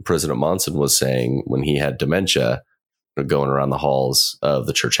what President Monson was saying when he had dementia going around the halls of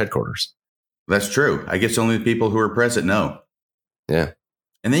the church headquarters. That's true. I guess only the people who are present know. Yeah.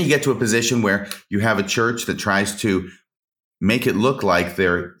 And then you get to a position where you have a church that tries to make it look like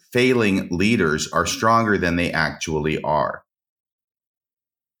their failing leaders are stronger than they actually are.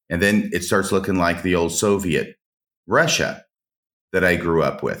 And then it starts looking like the old Soviet Russia that I grew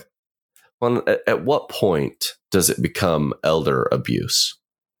up with. Well, at what point does it become elder abuse?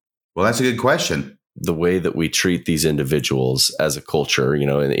 Well, that's a good question. The way that we treat these individuals as a culture,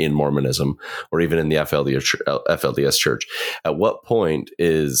 in Mormonism or even in the FLDS church, at what point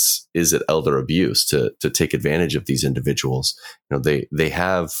is it elder abuse to take advantage of these individuals? They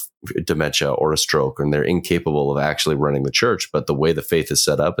have dementia or a stroke and they're incapable of actually running the church. But the way the faith is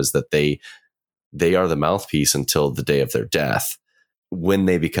set up is that they are the mouthpiece until the day of their death. When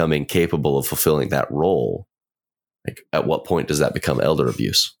they become incapable of fulfilling that role, like, at what point does that become elder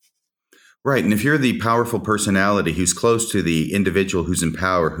abuse? Right. And if you're the powerful personality who's close to the individual who's in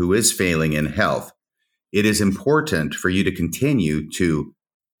power, who is failing in health, it is important for you to continue to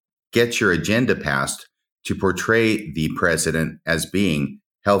get your agenda passed to portray the president as being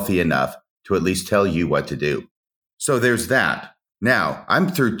healthy enough to at least tell you what to do. So there's that. Now, I'm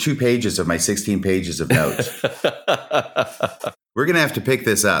through 2 pages of my 16 pages of notes. We're going to have to pick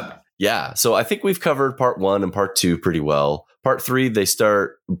this up. Yeah. So I think we've covered part 1 and part 2 pretty well. Part 3, they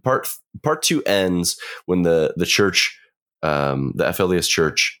start, part 2 ends when the church, the FLDS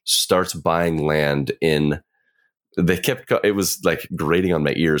church starts buying land in, it was like grating on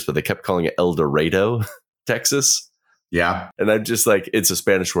my ears, but they kept calling it El Dorado, Texas. Yeah. And I'm just like, it's a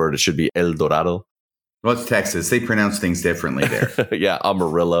Spanish word. It should be El Dorado. Well, it's Texas. They pronounce things differently there. Yeah,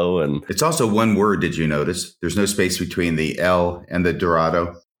 Amarillo. And it's also one word, did you notice? There's no space between the L and the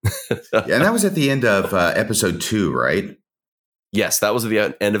Dorado. Yeah, and that was at the end of episode 2, right? Yes, that was at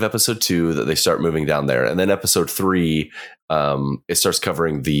the end of episode 2 that they start moving down there. And then episode 3, it starts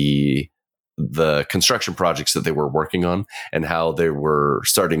covering the construction projects that they were working on and how they were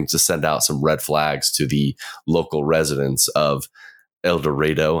starting to send out some red flags to the local residents of El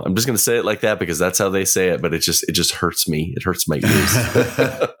Dorado. I'm just going to say it like that because that's how they say it, but it just hurts me. It hurts my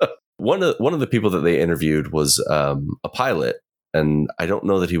ears. One of the people that they interviewed was a pilot. And I don't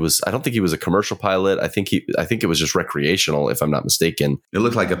know that I don't think he was a commercial pilot. I think it was just recreational, if I'm not mistaken. It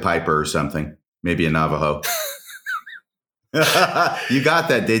looked like a Piper or something, maybe a Navajo. You got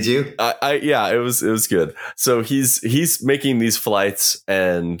that, did you? Yeah, it was good. So he's making these flights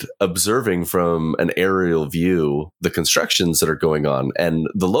and observing from an aerial view the constructions that are going on. And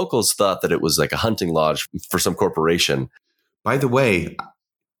the locals thought that it was like a hunting lodge for some corporation. By the way,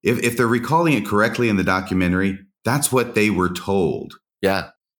 if they're recalling it correctly in the documentary, that's what they were told. Yeah.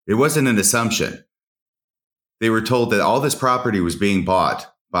 It wasn't an assumption. They were told that all this property was being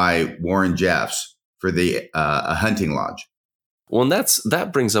bought by Warren Jeffs for a hunting lodge. Well, and that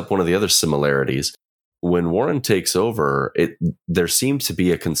brings up one of the other similarities. When Warren takes over, there seemed to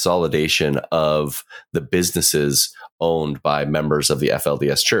be a consolidation of the businesses owned by members of the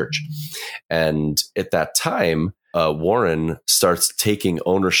FLDS Church. And at that time, Warren starts taking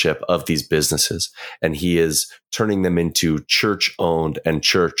ownership of these businesses, and he is turning them into church-owned and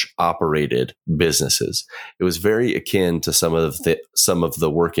church-operated businesses. It was very akin to some of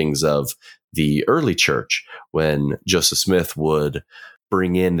the workings of the early church when Joseph Smith would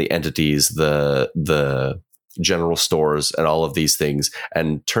bring in the entities, the general stores, and all of these things,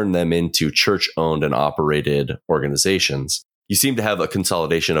 and turn them into church-owned and operated organizations. You seem to have a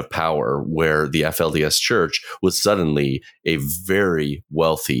consolidation of power where the FLDS Church was suddenly a very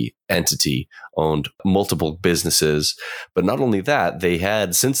wealthy entity, owned multiple businesses. But not only that, they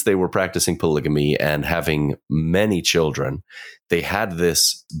had, since they were practicing polygamy and having many children, they had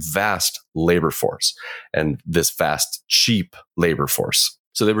this vast labor force and this vast, cheap labor force.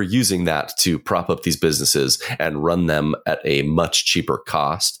 So they were using that to prop up these businesses and run them at a much cheaper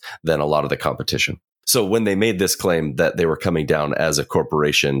cost than a lot of the competition. So when they made this claim that they were coming down as a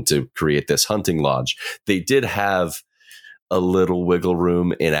corporation to create this hunting lodge, they did have a little wiggle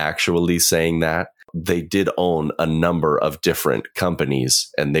room in actually saying that. They did own a number of different companies,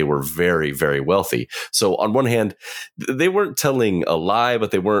 and they were very, very wealthy. So on one hand, they weren't telling a lie, but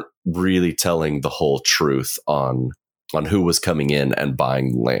they weren't really telling the whole truth on who was coming in and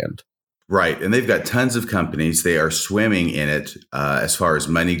buying land. Right. And they've got tons of companies. They are swimming in it as far as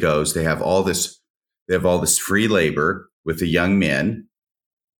money goes. They have all this free labor with the young men.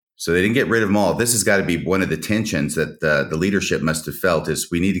 So they didn't get rid of them all. This has got to be one of the tensions that the leadership must have felt is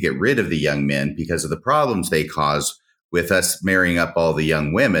we need to get rid of the young men because of the problems they cause with us marrying up all the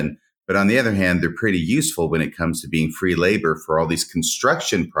young women. But on the other hand, they're pretty useful when it comes to being free labor for all these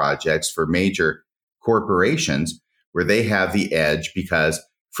construction projects for major corporations where they have the edge because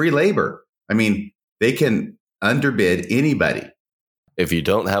free labor. I mean, they can underbid anybody. If you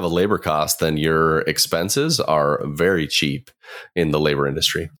don't have a labor cost, then your expenses are very cheap in the labor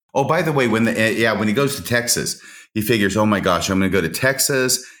industry. Oh, by the way, when he goes to Texas, he figures, oh my gosh, I'm going to go to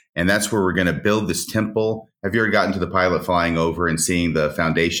Texas, and that's where we're going to build this temple. Have you ever gotten to the pilot flying over and seeing the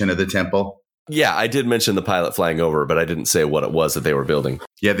foundation of the temple? Yeah, I did mention the pilot flying over, but I didn't say what it was that they were building.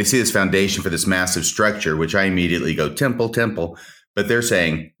 Yeah, they see this foundation for this massive structure, which I immediately go, temple. But they're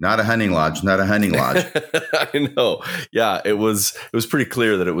saying, not a hunting lodge, not a hunting lodge. I know. Yeah, it was pretty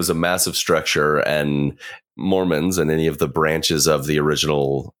clear that it was a massive structure, and Mormons and any of the branches of the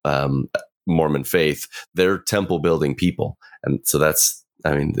original Mormon faith, they're temple building people. And so this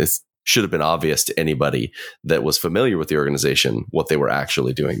should have been obvious to anybody that was familiar with the organization, what they were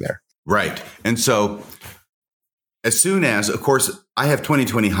actually doing there. Right. And so as soon as, of course, I have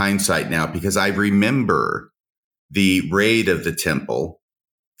 2020 hindsight now because I remember the raid of the temple,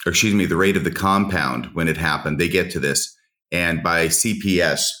 or excuse me, the raid of the compound when it happened. They get to this, and by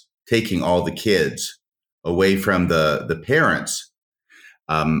CPS taking all the kids away from the parents,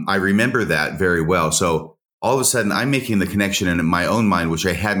 I remember that very well. So all of a sudden, I'm making the connection in my own mind, which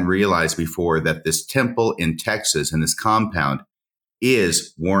I hadn't realized before, that this temple in Texas and this compound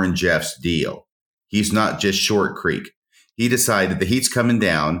is Warren Jeff's deal. He's not just Short Creek. He decided the heat's coming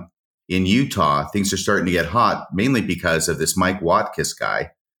down in Utah. Things are starting to get hot, mainly because of this Mike Watkis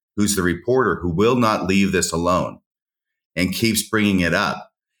guy, who's the reporter who will not leave this alone and keeps bringing it up.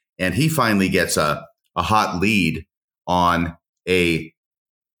 And he finally gets a hot lead on a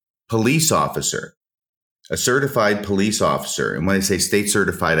police officer, a certified police officer. And when I say state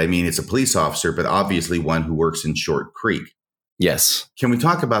certified, I mean it's a police officer, but obviously one who works in Short Creek. Yes. Can we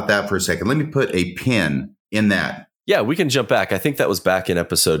talk about that for a second? Let me put a pin in that. Yeah, we can jump back. I think that was back in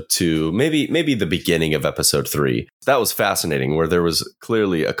episode 2, maybe the beginning of episode 3. That was fascinating, where there was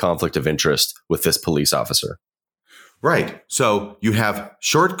clearly a conflict of interest with this police officer. Right. So you have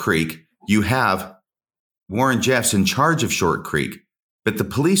Short Creek, you have Warren Jeffs in charge of Short Creek, but the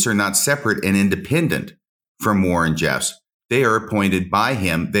police are not separate and independent from Warren Jeffs. They are appointed by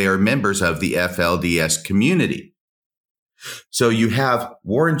him. They are members of the FLDS community. So you have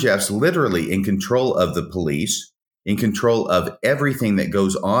Warren Jeffs literally in control of the police, in control of everything that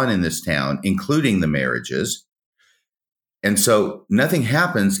goes on in this town, including the marriages. And so nothing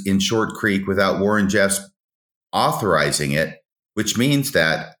happens in Short Creek without Warren Jeffs authorizing it, which means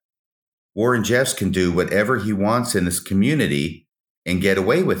that Warren Jeffs can do whatever he wants in this community and get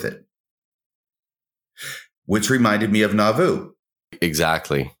away with it. Which reminded me of Nauvoo.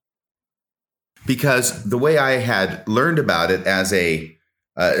 Exactly. Because the way I had learned about it as a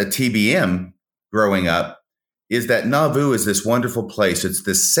TBM growing up is that Nauvoo is this wonderful place. It's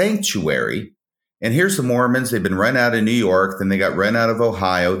this sanctuary. And here's the Mormons. They've been run out of New York. Then they got run out of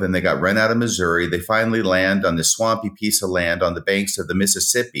Ohio. Then they got run out of Missouri. They finally land on this swampy piece of land on the banks of the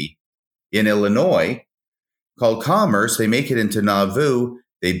Mississippi in Illinois called Commerce. They make it into Nauvoo.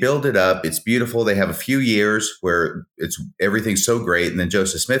 They build it up. It's beautiful. They have a few years where everything's so great. And then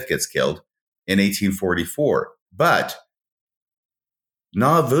Joseph Smith gets killed in 1844. But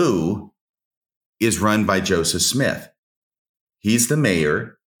Nauvoo is run by Joseph Smith. He's the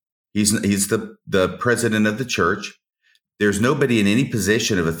mayor. He's the president of the church. There's nobody in any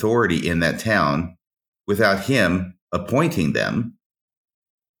position of authority in that town without him appointing them.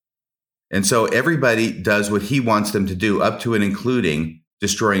 And so everybody does what he wants them to do, up to and including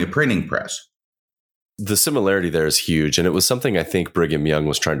destroying a printing press. The similarity there is huge. And it was something I think Brigham Young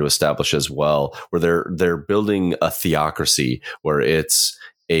was trying to establish as well, where they're building a theocracy where it's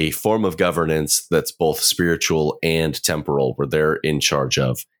a form of governance that's both spiritual and temporal, where they're in charge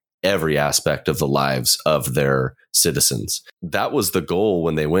of every aspect of the lives of their citizens. That was the goal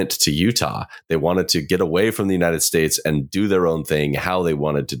when they went to Utah. They wanted to get away from the United States and do their own thing, how they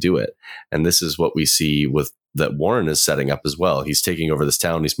wanted to do it. And this is what we see with that Warren is setting up as well. He's taking over this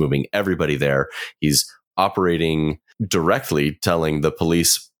town. He's moving everybody there. He's operating directly, telling the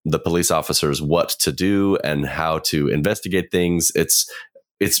police officers what to do and how to investigate things.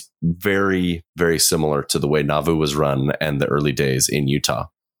 It's very, very similar to the way Nauvoo was run and the early days in Utah.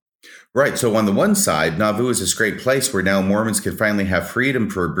 Right. So on the one side, Nauvoo is this great place where now Mormons can finally have freedom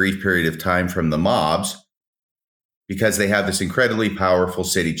for a brief period of time from the mobs because they have this incredibly powerful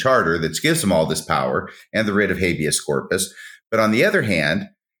city charter that gives them all this power and the writ of habeas corpus. But on the other hand,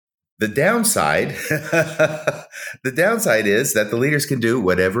 the downside, the downside is that the leaders can do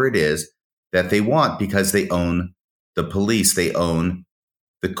whatever it is that they want because they own the police. They own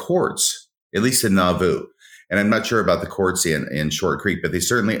the courts, at least in Nauvoo. And I'm not sure about the courts in Short Creek, but they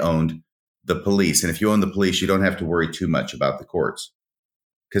certainly owned the police. And if you own the police, you don't have to worry too much about the courts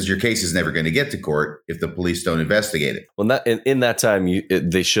because your case is never going to get to court if the police don't investigate it. Well, in that time,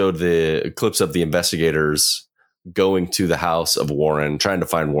 they showed the clips of the investigators going to the house of Warren, trying to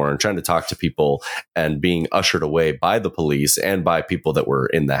find Warren, trying to talk to people, and being ushered away by the police and by people that were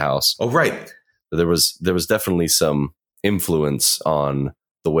in the house. Oh, right. There was definitely some influence on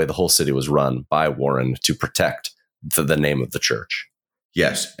the way the whole city was run by Warren to protect the name of the church.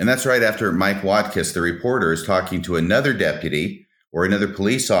 Yes. And that's right after Mike Watkis, the reporter, is talking to another deputy or another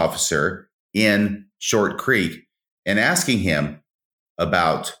police officer in Short Creek and asking him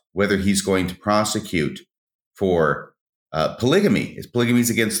about whether he's going to prosecute for polygamy. Polygamy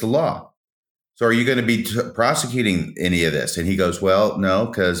is against the law. So are you going to be prosecuting any of this? And he goes, well, no,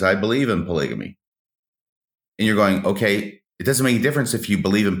 because I believe in polygamy. And you're going, okay, it doesn't make a difference if you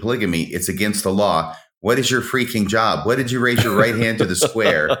believe in polygamy. It's against the law. What is your freaking job? What did you raise your right hand to the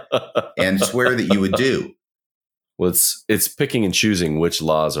square and swear that you would do? Well, it's picking and choosing which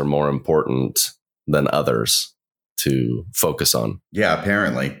laws are more important than others to focus on. Yeah,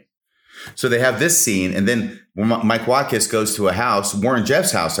 apparently. So they have this scene, and then Mike Watkins goes to a house, Warren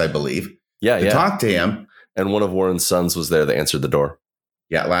Jeffs' house, I believe, to talk to him. And one of Warren's sons was there that answered the door.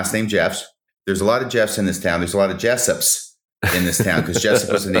 Yeah, last name Jeffs. There's a lot of Jeffs in this town. There's a lot of Jessups in this town because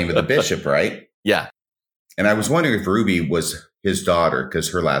Jessup was the name of the bishop, right? Yeah. And I was wondering if Ruby was his daughter because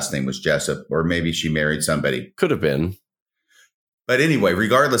her last name was Jessup, or maybe she married somebody. Could have been. But anyway,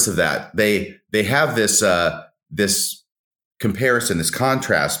 regardless of that, they have this this comparison, this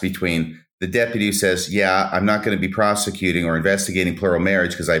contrast between the deputy who says, yeah, I'm not going to be prosecuting or investigating plural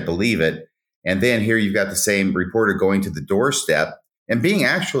marriage because I believe it. And then here you've got the same reporter going to the doorstep and being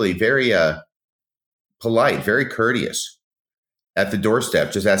actually very polite, very courteous at the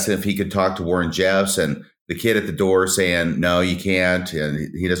doorstep, just asking if he could talk to Warren Jeffs, and the kid at the door saying, no, you can't, and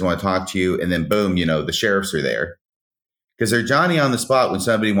he doesn't want to talk to you. And then boom, the sheriffs are there because they're Johnny on the spot when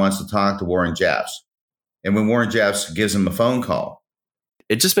somebody wants to talk to Warren Jeffs. And when Warren Jeffs gives him a phone call.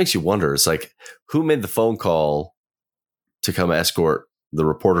 It just makes you wonder. It's like, who made the phone call to come escort the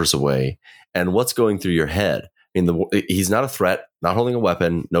reporters away? And what's going through your head? I mean, he's not a threat, not holding a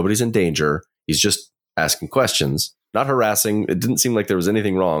weapon. Nobody's in danger. He's just asking questions, not harassing. It didn't seem like there was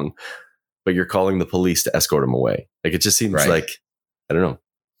anything wrong, but you're calling the police to escort him away. Like, it just seems like, I don't know.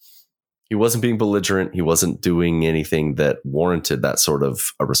 He wasn't being belligerent. He wasn't doing anything that warranted that sort of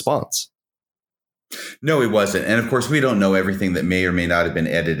a response. No, he wasn't. And of course, we don't know everything that may or may not have been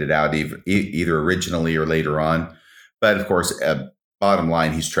edited out either originally or later on. But of course, bottom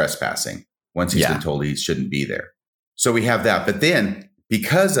line, he's trespassing once he's been told he shouldn't be there. So we have that. But then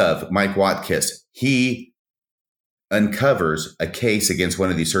because of Mike Watkins, he uncovers a case against one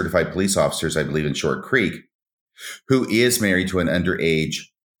of these certified police officers, I believe in Short Creek, who is married to an underage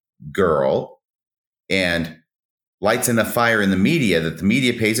girl and lights enough fire in the media that the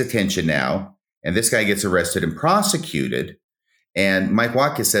media pays attention now. And this guy gets arrested and prosecuted. And Mike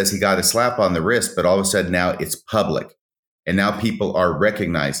Watkins says he got a slap on the wrist, but all of a sudden now it's public. And now people are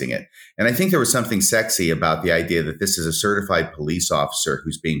recognizing it. And I think there was something sexy about the idea that this is a certified police officer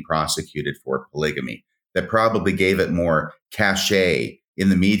who's being prosecuted for polygamy that probably gave it more cachet in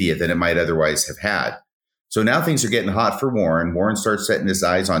the media than it might otherwise have had. So now things are getting hot for Warren. Warren starts setting his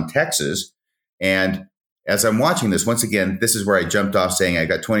eyes on Texas. And as I'm watching this, once again, this is where I jumped off saying I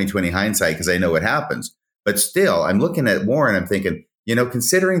got 20/20 hindsight because I know what happens. But still, I'm looking at Warren. I'm thinking,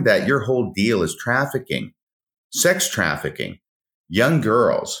 considering that your whole deal is trafficking, sex trafficking, young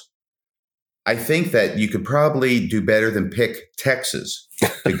girls, I think that you could probably do better than pick Texas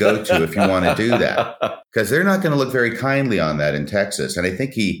to go to if you want to do that, because they're not going to look very kindly on that in Texas. And I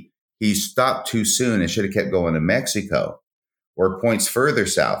think he stopped too soon and should have kept going to Mexico or points further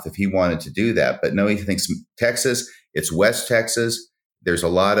south if he wanted to do that. But no, he thinks Texas, it's West Texas. There's a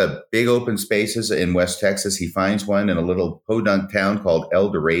lot of big open spaces in West Texas. He finds one in a little podunk town called El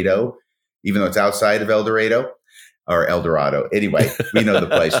Dorado, even though it's outside of El Dorado. Or El Dorado. Anyway, we know the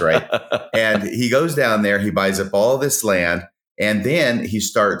place, right? And he goes down there, he buys up all this land, and then he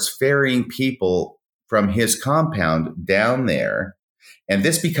starts ferrying people from his compound down there. And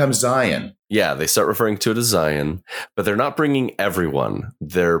this becomes Zion. Yeah, they start referring to it as Zion, but they're not bringing everyone.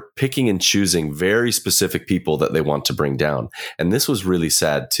 They're picking and choosing very specific people that they want to bring down. And this was really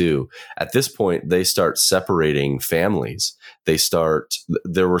sad too. At this point, they start separating families.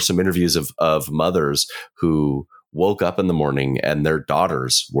 There were some interviews of mothers who woke up in the morning and their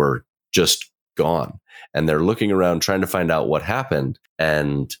daughters were just gone. And they're looking around trying to find out what happened.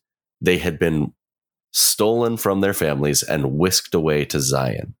 And they had been stolen from their families and whisked away to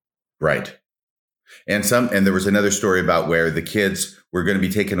Zion. Right. And there was another story about where the kids were going to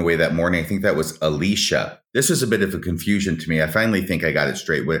be taken away that morning. I think that was Alicia. This was a bit of a confusion to me. I finally think I got it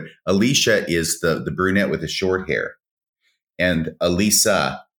straight. Where Alicia is the brunette with the short hair. And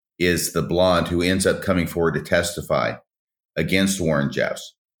Elisa is the blonde who ends up coming forward to testify against Warren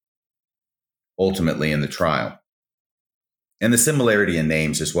Jeffs, ultimately in the trial. And the similarity in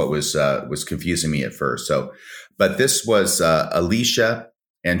names is what was confusing me at first. So, but this was Alicia,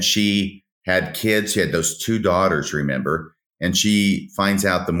 and she had kids. She had those two daughters, remember? And she finds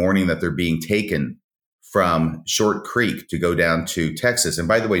out the morning that they're being taken from Short Creek to go down to Texas. And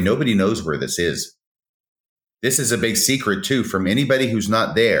by the way, nobody knows where this is. This is a big secret, too, from anybody who's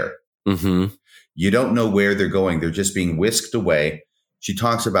not there. Mm-hmm. You don't know where they're going. They're just being whisked away. She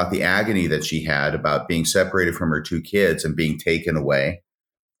talks about the agony that she had about being separated from her two kids and being taken away.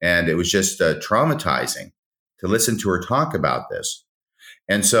 And it was just traumatizing to listen to her talk about this.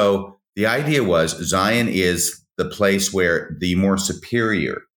 And so The idea was Zion is the place where the more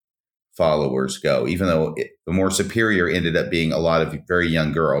superior followers go, even though the more superior ended up being a lot of very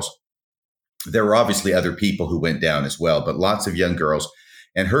young girls. There were obviously other people who went down as well, but lots of young girls.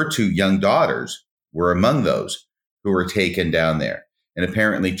 And her 2 young daughters were among those who were taken down there and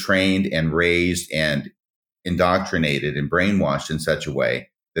apparently trained and raised and indoctrinated and brainwashed in such a way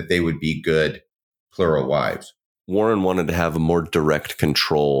that they would be good plural wives. Warren wanted to have a more direct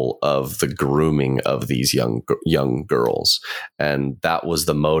control of the grooming of these young girls, and that was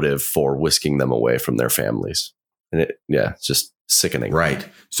the motive for whisking them away from their families. And it's just sickening. Right.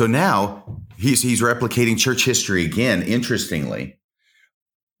 So now he's replicating church history again. Interestingly,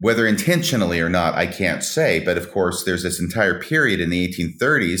 whether intentionally or not, I can't say. But of course, there's this entire period in the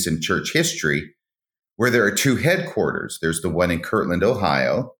 1830s in church history where there are 2 headquarters. There's the one in Kirtland,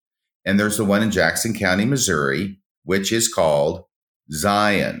 Ohio, and there's the one in Jackson County, Missouri, which is called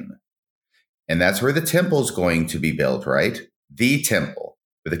Zion. And that's where the temple's going to be built, right? The temple,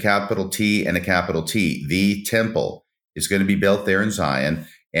 with a capital T and a capital T. The temple is going to be built there in Zion.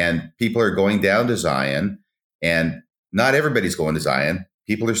 And people are going down to Zion. And not everybody's going to Zion.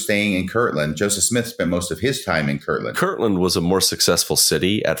 People are staying in Kirtland. Joseph Smith spent most of his time in Kirtland. Kirtland was a more successful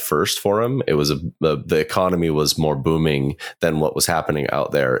city at first for him. It was the economy was more booming than what was happening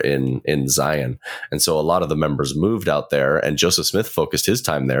out there in Zion. And so a lot of the members moved out there, and Joseph Smith focused his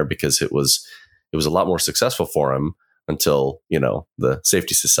time there because it was a lot more successful for him until, the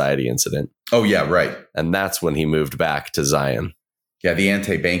Safety Society incident. Oh, yeah, right. And that's when he moved back to Zion. Yeah, the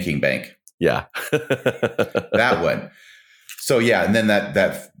anti-banking bank. Yeah. That one. So, yeah, and then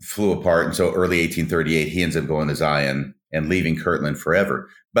that flew apart. And so early 1838, he ends up going to Zion and leaving Kirtland forever.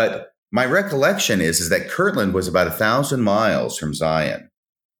 But my recollection is that Kirtland was about 1,000 miles from Zion.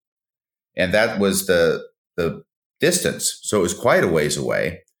 And that was the distance. So it was quite a ways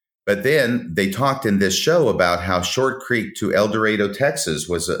away. But then they talked in this show about how Short Creek to El Dorado, Texas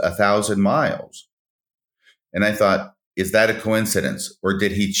was 1,000 miles. And I thought, is that a coincidence? Or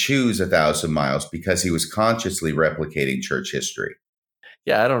did he choose 1,000 miles because he was consciously replicating church history?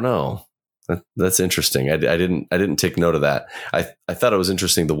 Yeah, I don't know. That's interesting. I didn't take note of that. I thought it was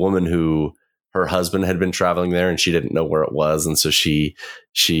interesting. The woman who her husband had been traveling there and she didn't know where it was. And so she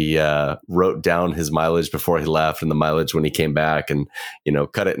wrote down his mileage before he left and the mileage when he came back and,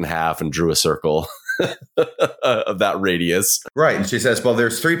 cut it in half and drew a circle of that radius. Right. And she says, well,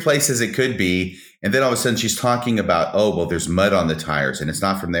 there's 3 places it could be. And then all of a sudden she's talking about, oh, well, there's mud on the tires and it's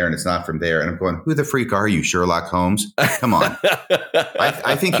not from there and it's not from there. And I'm going, who the freak are you, Sherlock Holmes? Come on.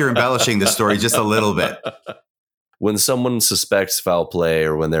 I think you're embellishing the story just a little bit. When someone suspects foul play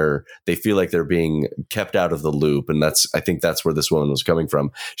or when they feel like they're being kept out of the loop, and I think that's where this woman was coming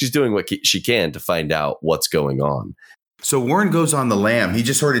from. She's doing what she can to find out what's going on. So Warren goes on the lam. He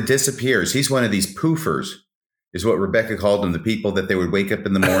just sort of disappears. He's one of these poofers, is what Rebecca called them, the people that they would wake up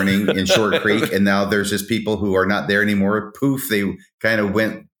in the morning in Short Creek. And now there's just people who are not there anymore. Poof, they kind of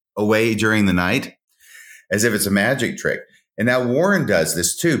went away during the night as if it's a magic trick. And now Warren does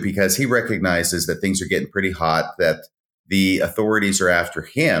this too, because he recognizes that things are getting pretty hot, that the authorities are after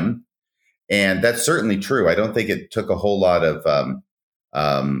him. And that's certainly true. I don't think it took a whole lot of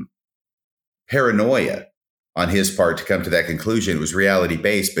paranoia on his part to come to that conclusion. It was reality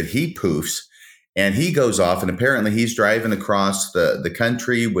based, but he poofs and he goes off. And apparently he's driving across the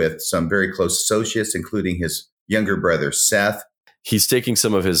country with some very close associates, including his younger brother, Seth. He's taking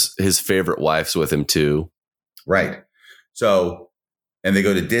some of his favorite wives with him too. Right. So, and they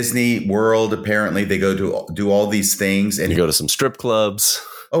go to Disney World. Apparently they go to do all these things. And you go to some strip clubs.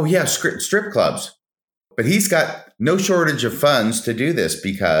 Oh yeah. Strip clubs. But he's got no shortage of funds to do this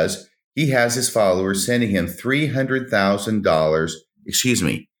because he has his followers sending him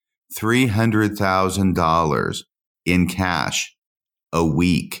 $300,000 in cash a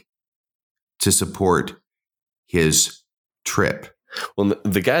week to support his trip. Well,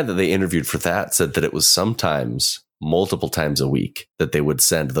 the guy that they interviewed for that said that it was sometimes multiple times a week that they would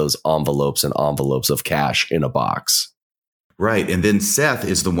send those envelopes and envelopes of cash in a box. Right. And then Seth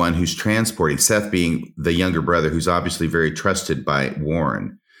is the one who's transporting, Seth being the younger brother who's obviously very trusted by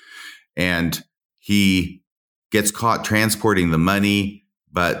Warren. And he gets caught transporting the money,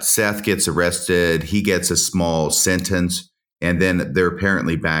 but Seth gets arrested. He gets a small sentence, and then they're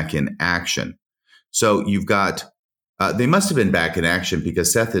apparently back in action. So you've got, they must have been back in action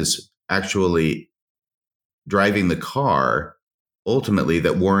because Seth is actually driving the car, ultimately,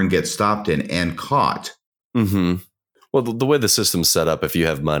 that Warren gets stopped in and caught. Mm-hmm. Well, the way the system's set up, if you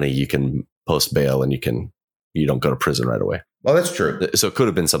have money, you can post bail and you don't go to prison right away. Well, that's true. So it could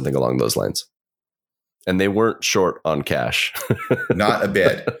have been something along those lines. And they weren't short on cash. Not a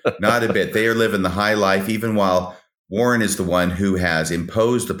bit. Not a bit. They are living the high life, even while Warren is the one who has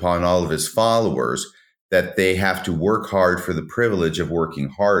imposed upon all of his followers that they have to work hard for the privilege of working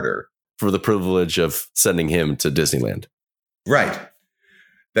harder. For the privilege of sending him to Disneyland. Right.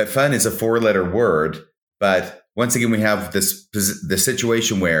 That fun is a 4-letter word. But once again, we have the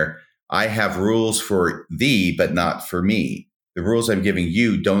situation where I have rules for thee, but not for me. The rules I'm giving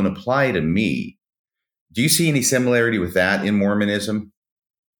you don't apply to me. Do you see any similarity with that in Mormonism?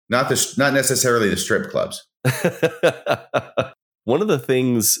 Not necessarily the strip clubs. One of the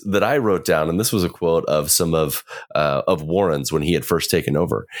things that I wrote down, and this was a quote of some of Warren's when he had first taken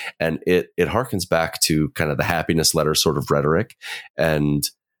over, and it harkens back to kind of the happiness letter sort of rhetoric, and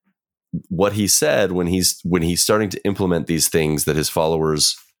what he said when he's starting to implement these things that his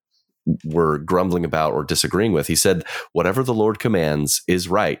followers were grumbling about or disagreeing with. He said, "Whatever the Lord commands is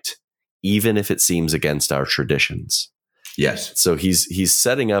right, even if it seems against our traditions." Yes. So he's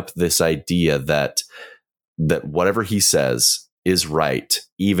setting up this idea that whatever he says is right,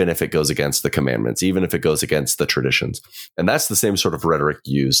 even if it goes against the commandments, even if it goes against the traditions. And that's the same sort of rhetoric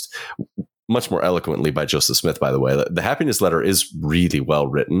used much more eloquently by Joseph Smith, by the way. The happiness letter is really well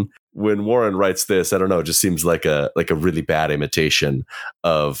written. When Warren writes this, I don't know, it just seems like a really bad imitation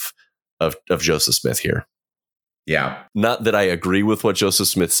of Joseph Smith here. Yeah. Not that I agree with what Joseph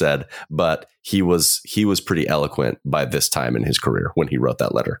Smith said, but he was pretty eloquent by this time in his career when he wrote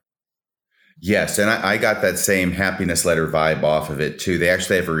that letter. Yes, and I got that same happiness letter vibe off of it too. They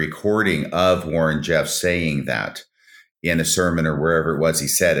actually have a recording of Warren Jeffs saying that in a sermon or wherever it was he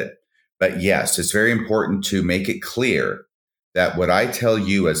said it. But yes, it's very important to make it clear that what I tell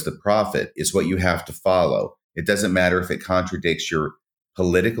you as the prophet is what you have to follow. It doesn't matter if it contradicts your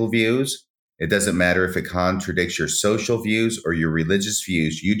political views. It doesn't matter if it contradicts your social views or your religious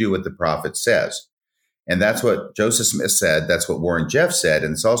views. You do what the prophet says. And that's what Joseph Smith said. That's what Warren Jeffs said.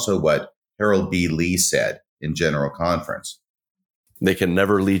 And it's also what Harold B. Lee said in General Conference. They can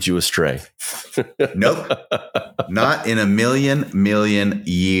never lead you astray. Nope. Not in a million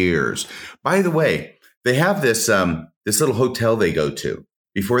years. By the way, they have this little hotel they go to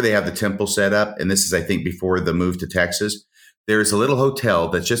before they have the temple set up. And this is, I think, before the move to Texas. There's a little hotel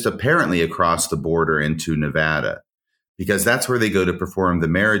that's just apparently across the border into Nevada, because that's where they go to perform the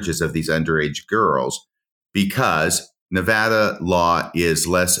marriages of these underage girls, because Nevada law is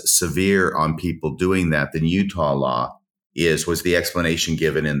less severe on people doing that than Utah law was the explanation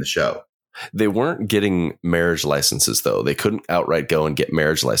given in the show. They weren't getting marriage licenses, though. They couldn't outright go and get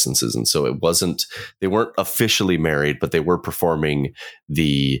marriage licenses. And so they weren't officially married, but they were performing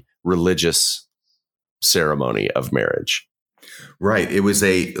the religious ceremony of marriage. Right. It was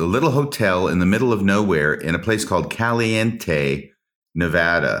a little hotel in the middle of nowhere in a place called Caliente,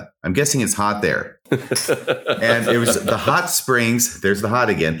 Nevada. I'm guessing it's hot there. And it was the Hot Springs. There's the hot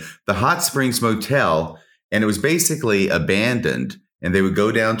again. The Hot Springs Motel. And it was basically abandoned. And they would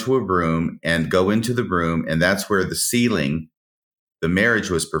go down to a room and go into the room. And that's where the marriage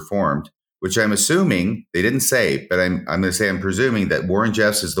was performed, which I'm assuming they didn't say, but I'm going to say I'm presuming that Warren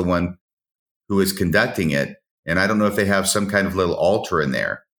Jeffs is the one who is conducting it. And I don't know if they have some kind of little altar in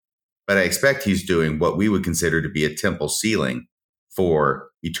there, but I expect he's doing what we would consider to be a temple sealing for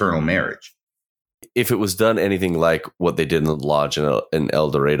eternal marriage. If it was done anything like what they did in the lodge in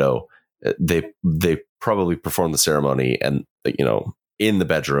El Dorado, they probably performed the ceremony and, in the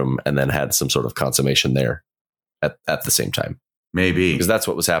bedroom and then had some sort of consummation there at the same time. Maybe. Because that's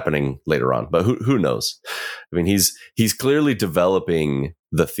what was happening later on. But who knows? I mean, he's clearly developing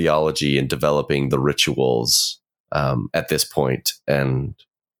the theology and developing the rituals at this point, and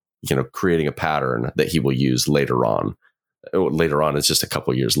creating a pattern that he will use later on. Later on is just a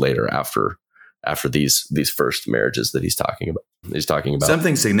couple years later after these first marriages that he's talking about.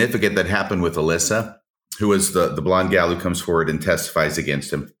 Something significant that happened with Alyssa, who was the blonde gal who comes forward and testifies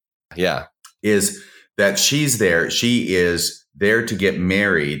against him. Yeah. Is that she's there. She is there to get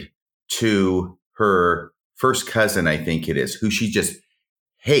married to her first cousin, I think it is, who she just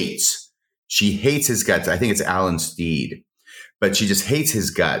hates. She hates his guts. I think it's Alan Steed, but she just hates his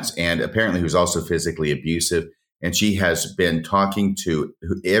guts. And apparently he was also physically abusive. And she has been talking to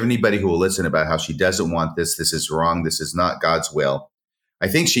anybody who will listen about how she doesn't want this. This is wrong. This is not God's will. I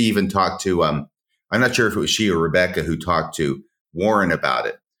think she even talked to, I'm not sure if it was she or Rebecca who talked to Warren about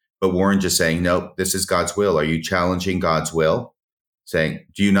it. But Warren just saying, nope, this is God's will. Are you challenging God's will? Saying,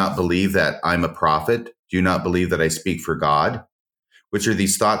 do you not believe that I'm a prophet? Do you not believe that I speak for God? Which are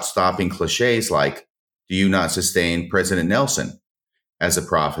these thought-stopping cliches like, do you not sustain President Nelson as a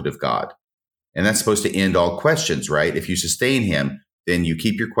prophet of God? And that's supposed to end all questions, right? If you sustain him, then you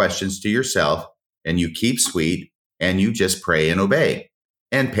keep your questions to yourself and you keep sweet and you just pray and obey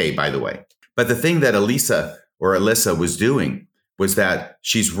and pay, by the way. But the thing that Alyssa was doing was that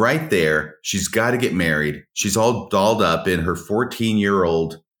she's right there. She's got to get married. She's all dolled up in her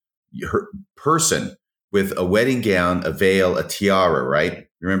 14-year-old person with a wedding gown, a veil, a tiara, right?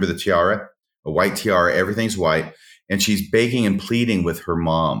 Remember the tiara? A white tiara, everything's white. And she's begging and pleading with her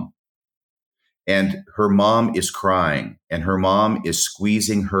mom. And her mom is crying, and her mom is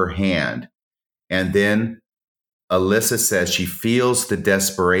squeezing her hand. And then Alyssa says she feels the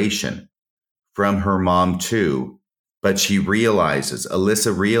desperation from her mom too, but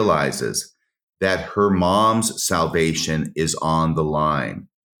Alyssa realizes that her mom's salvation is on the line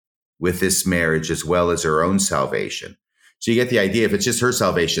with this marriage as well as her own salvation. So you get the idea. If it's just her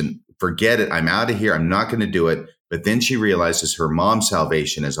salvation, forget it. I'm out of here. I'm not going to do it. But then she realizes her mom's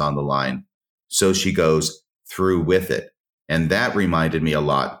salvation is on the line. So she goes through with it. And that reminded me a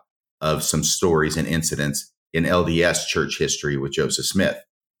lot of some stories and incidents in LDS church history with Joseph Smith.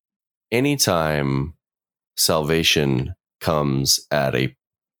 Anytime salvation comes at a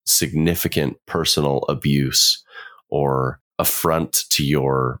significant personal abuse or affront to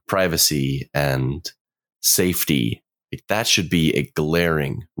your privacy and safety, that should be a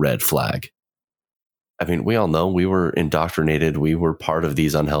glaring red flag. I mean, we all know we were indoctrinated. We were part of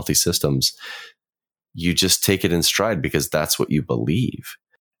these unhealthy systems. You just take it in stride because that's what you believe.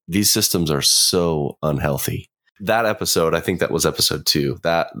 These systems are so unhealthy. That episode, I think that was episode 2.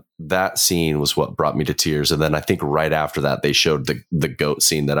 That scene was what brought me to tears. And then I think right after that, they showed the goat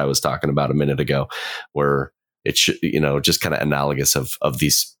scene that I was talking about a minute ago, where it should, just kind of analogous of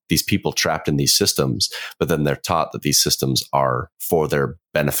these people trapped in these systems, but then they're taught that these systems are for their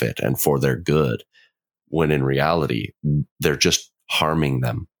benefit and for their good, when in reality, they're just harming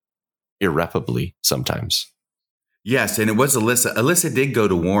them irreparably sometimes. Yes, and it was Alyssa. Alyssa did go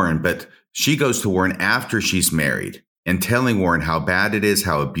to Warren, but she goes to Warren after she's married and telling Warren how bad it is,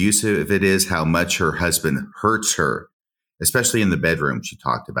 how abusive it is, how much her husband hurts her, especially in the bedroom she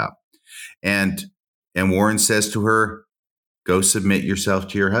talked about. And Warren says to her, go submit yourself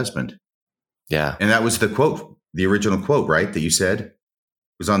to your husband. Yeah. And that was the quote, the original quote, right? That you said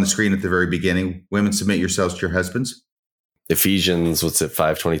was on the screen at the very beginning. Women, submit yourselves to your husbands. Ephesians,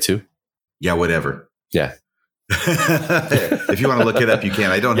 5:22? Yeah, whatever. Yeah. If you want to look it up, you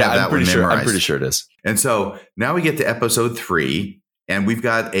can. I don't have that one memorized. I'm pretty sure it is. And so now we get to episode 3, and we've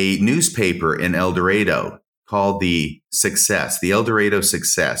got a newspaper in El Dorado called The Success, the El Dorado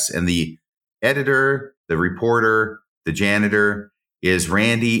Success. And the editor, the reporter, the janitor is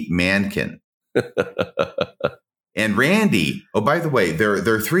Randy Mankin. And Randy, oh, by the way, there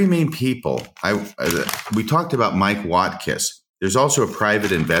are 3 main people. We talked about Mike Watkiss. There's also a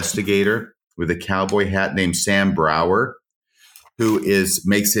private investigator with a cowboy hat named Sam Brower, who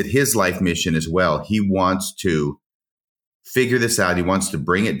makes it his life mission as well. He wants to figure this out. He wants to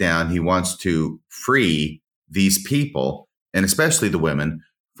bring it down. He wants to free these people, and especially the women,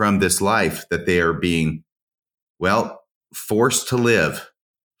 from this life that they are being, forced to live,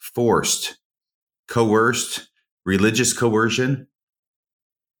 coerced, religious coercion.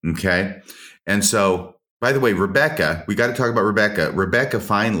 Okay. And so, by the way, Rebecca, we got to talk about Rebecca. Rebecca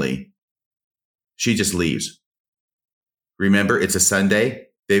finally, she just leaves. Remember, it's a Sunday.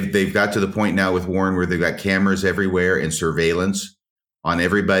 They've got to the point now with Warren where they've got cameras everywhere and surveillance on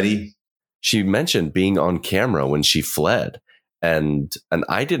everybody. She mentioned being on camera when she fled. And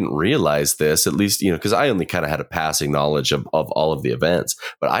I didn't realize this, at least, because I only kind of had a passing knowledge of all of the events,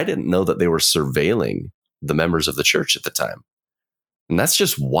 but I didn't know that they were surveilling the members of the church at the time. And that's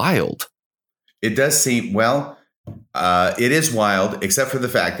just wild. It does seem, it is wild, except for the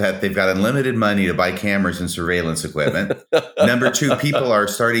fact that they've got unlimited money to buy cameras and surveillance equipment. Number 2, people are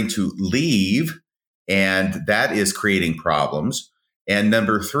starting to leave, and that is creating problems. And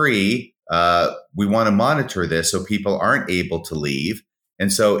number 3, we want to monitor this so people aren't able to leave.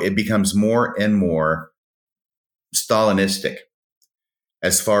 And so it becomes more and more Stalinistic.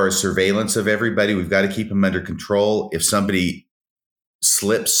 As far as surveillance of everybody, we've got to keep them under control. If somebody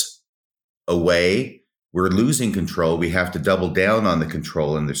slips away, we're losing control. We have to double down on the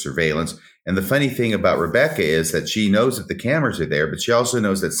control and the surveillance. And the funny thing about Rebecca is that she knows that the cameras are there, but she also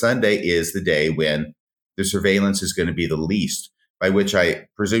knows that Sunday is the day when the surveillance is going to be the least, by which I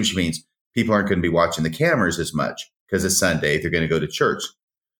presume she means people aren't going to be watching the cameras as much because it's Sunday. They're going to go to church.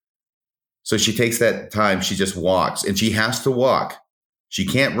 So she takes that time. She just walks, and she has to walk. She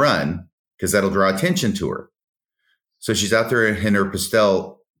can't run because that'll draw attention to her. So she's out there in her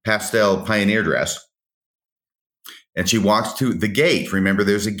pastel pioneer dress, and she walks to the gate. Remember,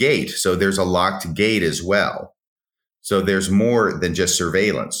 there's a gate. So there's a locked gate as well. So there's more than just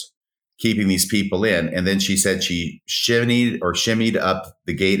surveillance. keeping these people in. And then she said she shimmied up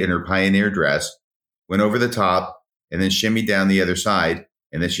the gate in her pioneer dress, went over the top, and then shimmied down the other side.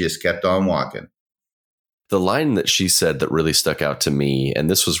 And then she just kept on walking. The line that she said that really stuck out to me, and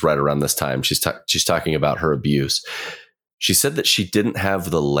this was right around this time, she's talking about her abuse. She said that she didn't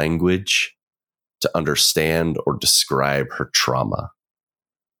have the language to understand or describe her trauma.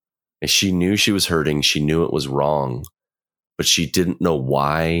 And she knew she was hurting. She knew it was wrong, but she didn't know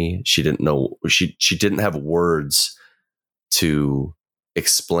why. She didn't know. She didn't have words to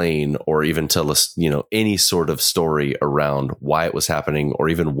explain or even tell us, any sort of story around why it was happening or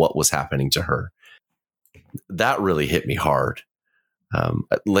even what was happening to her. That really hit me hard.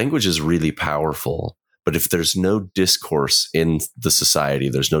 Language is really powerful, but if there's no discourse in the society,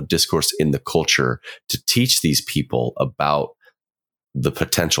 there's no discourse in the culture to teach these people about the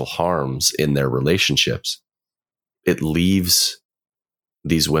potential harms in their relationships, it leaves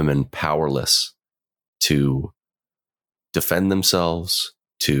these women powerless to defend themselves,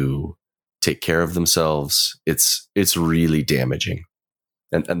 to take care of themselves. It's really damaging.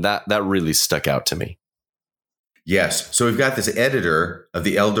 And that really stuck out to me. Yes. So we've got this editor of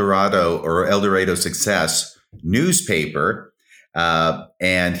the El Dorado Success newspaper,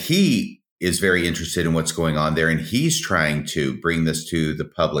 and he is very interested in what's going on there, and he's trying to bring this to the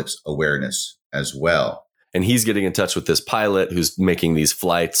public's awareness as well. And he's getting in touch with this pilot who's making these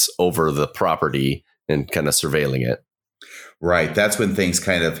flights over the property and kind of surveilling it. Right. That's when things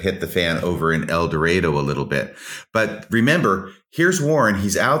kind of hit the fan over in El Dorado a little bit. But remember, here's Warren.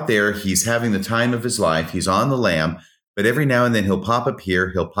 He's out there. He's having the time of his life. He's on the lam. But every now and then he'll pop up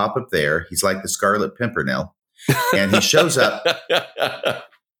here. He'll pop up there. He's like the Scarlet Pimpernel. And he shows up.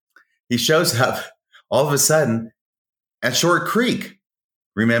 He shows up all of a sudden at Short Creek.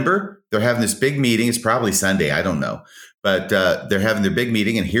 Remember? They're having this big meeting. It's probably Sunday. I don't know. But they're having their big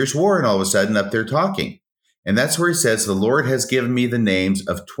meeting. And here's Warren all of a sudden up there talking. And that's where he says, the Lord has given me the names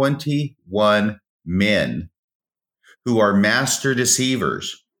of 21 men who are master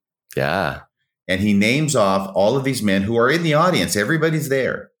deceivers. Yeah. And he names off all of these men who are in the audience. Everybody's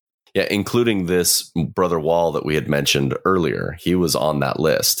there. Yeah, including this Brother Wall that we had mentioned earlier. He was on that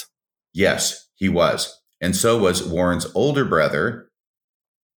list. Yes, he was. And so was Warren's older brother,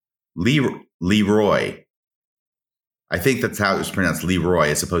 Leroy. I think that's how it was pronounced, Leroy,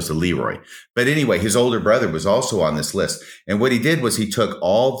 as opposed to Leroy. But anyway, his older brother was also on this list. And what he did was he took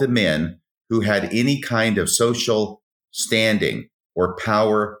all the men who had any kind of social standing or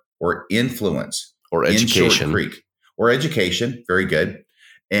power or influence or education. In Short Creek. Or education. Very good.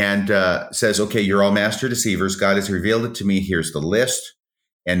 And says, okay, you're all master deceivers. God has revealed it to me. Here's the list.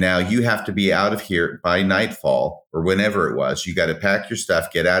 And now you have to be out of here by nightfall or whenever it was. You got to pack your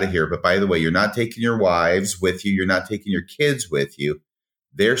stuff, get out of here. But by the way, you're not taking your wives with you. You're not taking your kids with you.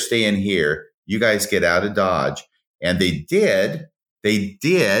 They're staying here. You guys get out of Dodge. And they did.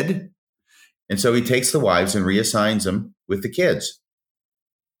 And so he takes the wives and reassigns them with the kids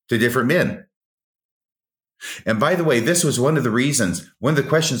to different men. And by the way, this was one of the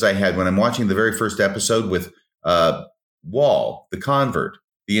questions I had when I'm watching the very first episode with Wall, the convert.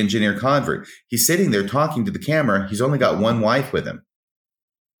 The engineer convert. He's sitting there talking to the camera. He's only got one wife with him.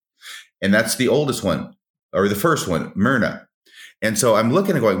 And that's the oldest one, or the first one, Myrna. And so I'm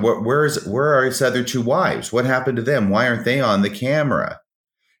looking and going, where are his other two wives? What happened to them? Why aren't they on the camera?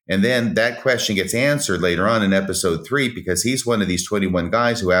 And then that question gets answered later on in episode 3, because he's one of these 21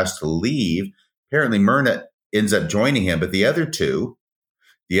 guys who asked to leave. Apparently Myrna ends up joining him, but the other two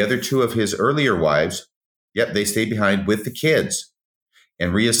of his earlier wives, they stayed behind with the kids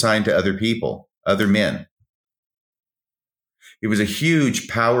and reassigned to other people, other men. It was a huge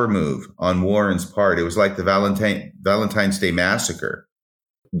power move on Warren's part. It was like the Valentine's Day Massacre.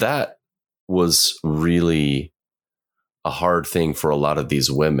 That was really a hard thing for a lot of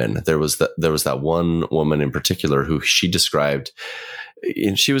these women. There was that one woman in particular who she described,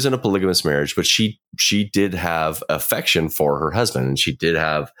 and she was in a polygamous marriage, but she did have affection for her husband, and she did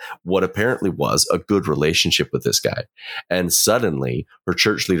have what apparently was a good relationship with this guy. And suddenly her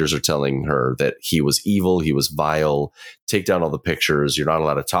church leaders are telling her that he was evil, he was vile, take down all the pictures, you're not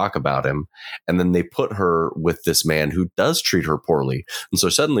allowed to talk about him. And then they put her with this man who does treat her poorly. And so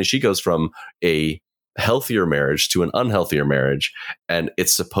suddenly she goes from a healthier marriage to an unhealthier marriage, and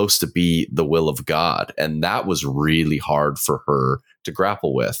it's supposed to be the will of God. And that was really hard for her to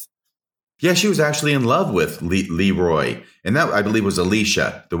grapple with. Yeah, she was actually in love with Leroy, and that, I believe, was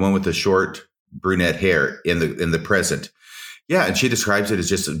Alicia, the one with the short brunette hair in the present. Yeah, and she describes it as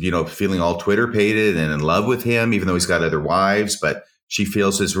just, feeling all Twitter-pated and in love with him, even though he's got other wives, but she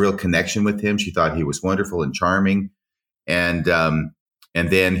feels this real connection with him. She thought he was wonderful and charming. And And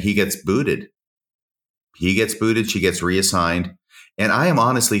then he gets booted. He gets booted. She gets reassigned. And I am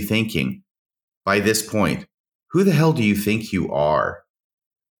honestly thinking, by this point, who the hell do you think you are,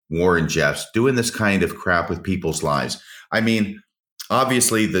 Warren Jeffs, doing this kind of crap with people's lives? I mean,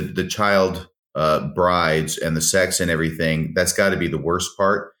 obviously the child brides and the sex and everything, that's got to be the worst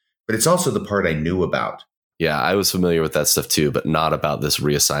part. But it's also the part I knew about. Yeah, I was familiar with that stuff too, but not about this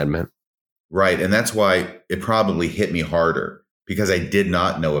reassignment. Right. And that's why it probably hit me harder, because I did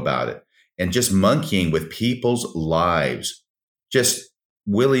not know about it. And just monkeying with people's lives, just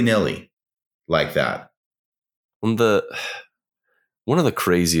willy-nilly like that. One of the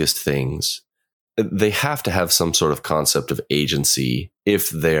craziest things, they have to have some sort of concept of agency if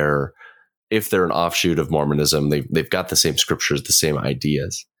they're an offshoot of Mormonism. They've got the same scriptures, the same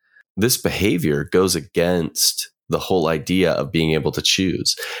ideas. This behavior goes against the whole idea of being able to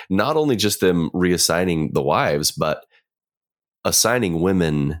choose. Not only just them reassigning the wives, but assigning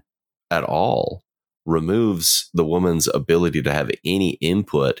women at all removes the woman's ability to have any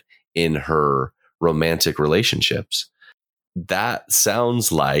input in her romantic relationships. That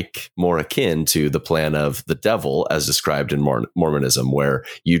sounds like more akin to the plan of the devil as described in Mormonism, where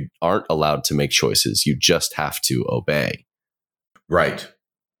you aren't allowed to make choices. You just have to obey. Right.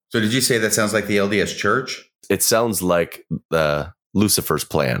 So did you say that sounds like the LDS Church? It sounds like Lucifer's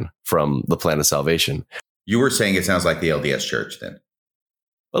plan from the Plan of Salvation. You were saying it sounds like the LDS Church then?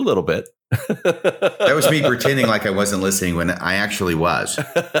 A little bit. That was me pretending like I wasn't listening when I actually was.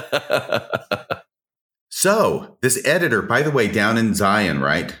 So this editor, by the way, down in Zion,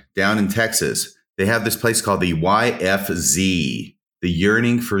 right? Down in Texas, they have this place called the YFZ, the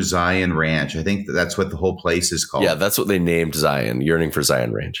Yearning for Zion Ranch. I think that's what the whole place is called. Yeah, that's what they named Zion, Yearning for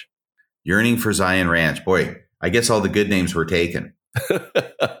Zion Ranch. Yearning for Zion Ranch. Boy, I guess all the good names were taken.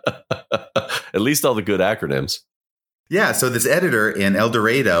 At least all the good acronyms. Yeah, so this editor in El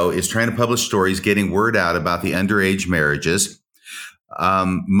Dorado is trying to publish stories, getting word out about the underage marriages.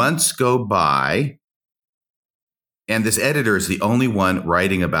 Months go by, and this editor is the only one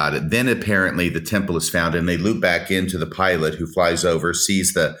writing about it. Then apparently the temple is found, and they loop back into the pilot who flies over,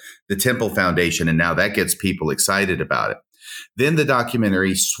 sees the temple foundation, and now that gets people excited about it. Then the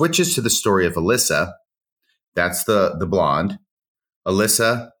documentary switches to the story of Alyssa. That's the blonde,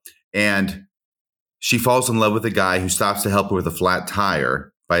 Alyssa, and she falls in love with a guy who stops to help her with a flat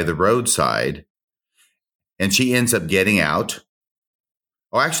tire by the roadside, and she ends up getting out.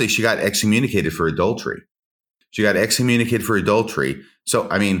 Oh, actually, she got excommunicated for adultery. So,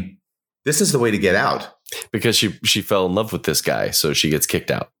 I mean, this is the way to get out. Because she fell in love with this guy, so she gets kicked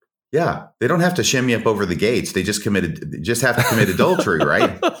out. Yeah, they don't have to shimmy up over the gates. They just have to commit adultery,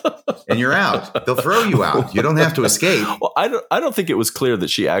 right? And you're out. They'll throw you out. You don't have to escape. Well, I don't think it was clear that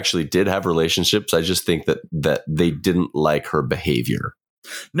she actually did have relationships. I just think that they didn't like her behavior.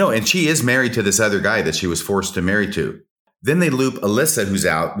 No, and she is married to this other guy that she was forced to marry to. Then they loop Alyssa, who's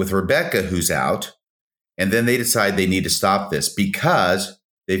out, with Rebecca, who's out. And then they decide they need to stop this because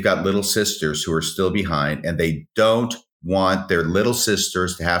they've got little sisters who are still behind, and they don't want their little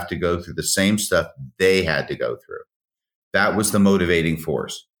sisters to have to go through the same stuff they had to go through. That was the motivating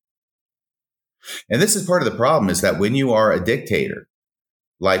force. And this is part of the problem, is that when you are a dictator,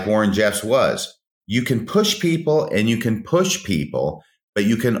 like Warren Jeffs was, you can push people and you can push people, but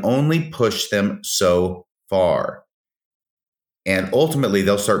you can only push them so far. And ultimately,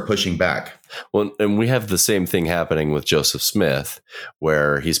 they'll start pushing back. Well, and we have the same thing happening with Joseph Smith,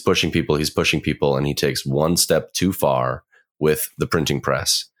 where he's pushing people, and he takes one step too far with the printing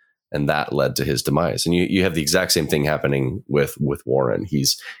press. And that led to his demise. And you have the exact same thing happening with Warren.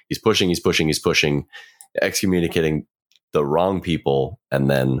 He's pushing, excommunicating the wrong people, and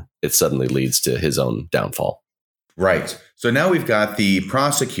then it suddenly leads to his own downfall. Right. So now we've got the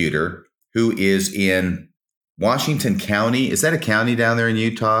prosecutor who is in Washington County. Is that a county down there in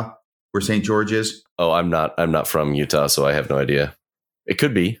Utah where St. George is? Oh, I'm not from Utah, so I have no idea. It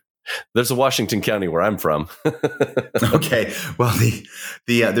could be. There's a Washington County where I'm from. Okay. Well,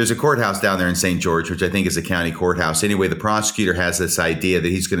 there's a courthouse down there in St. George, which I think is a county courthouse. Anyway, the prosecutor has this idea that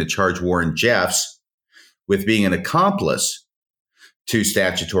he's going to charge Warren Jeffs with being an accomplice to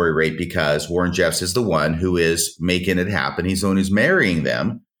statutory rape, because Warren Jeffs is the one who is making it happen. He's the one who's marrying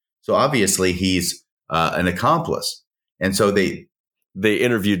them. So obviously he's an accomplice. And so they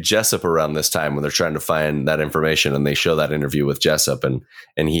interviewed Jessup around this time when they're trying to find that information, and they show that interview with Jessup, and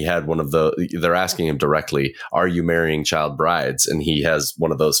he had they're asking him directly, are you marrying child brides? And he has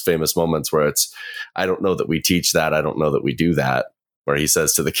one of those famous moments where it's, I don't know that we teach that. I don't know that we do that, where he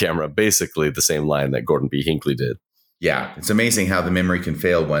says to the camera, basically the same line that Gordon B. Hinckley did. Yeah. It's amazing how the memory can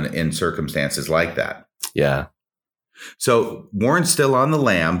fail when in circumstances like that. Yeah. So Warren's still on the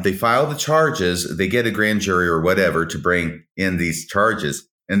lam. They file the charges. They get a grand jury or whatever to bring in these charges.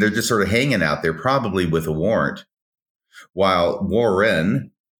 And they're just sort of hanging out there, probably with a warrant, while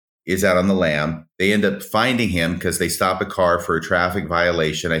Warren is out on the lam. They end up finding him because they stop a car for a traffic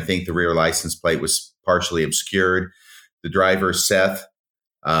violation. I think the rear license plate was partially obscured. The driver, Seth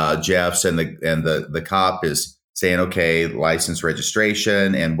Jeffs, and the cop is saying, okay, license,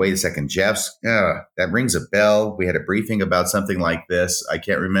 registration. And wait a second, Jeffs, that rings a bell. We had a briefing about something like this. I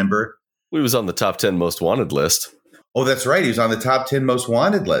can't remember. He was on the top 10 most wanted list. Oh, that's right. He was on the top 10 most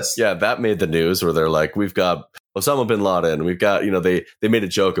wanted list. Yeah, that made the news where they're like, we've got Osama bin Laden. We've got, they made a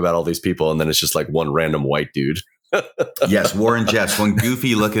joke about all these people. And then it's just like one random white dude. Yes, Warren Jeffs, one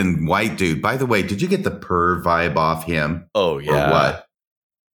goofy looking white dude. By the way, did you get the perv vibe off him? Oh, yeah. Or what?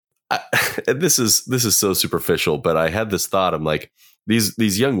 This is so superficial, but I had this thought. I'm like,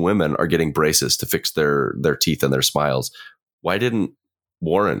 these young women are getting braces to fix their teeth and their smiles. Why didn't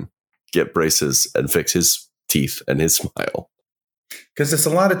Warren get braces and fix his teeth and his smile? Because it's a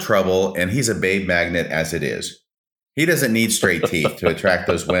lot of trouble, and he's a babe magnet as it is. He doesn't need straight teeth to attract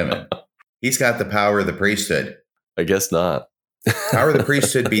those women. He's got the power of the priesthood. I guess not. Power of the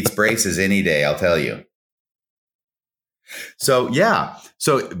priesthood beats braces any day, I'll tell you. So, yeah.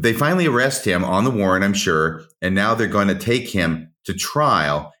 So they finally arrest him on the warrant, I'm sure. And now they're going to take him to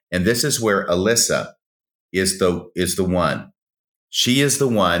trial. And this is where Alyssa is the one. She is the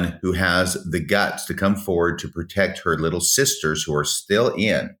one who has the guts to come forward to protect her little sisters who are still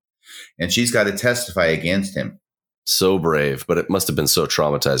in. And she's got to testify against him. So brave, but it must have been so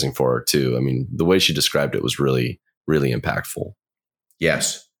traumatizing for her, too. I mean, the way she described it was really, really impactful.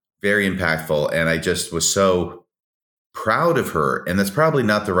 Yes, very impactful. And I just was so proud of her. And that's probably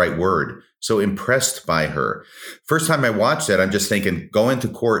not the right word. So impressed by her. First time I watched that, I'm just thinking, going to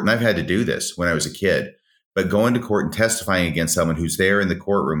court, and I've had to do this when I was a kid, but going to court and testifying against someone who's there in the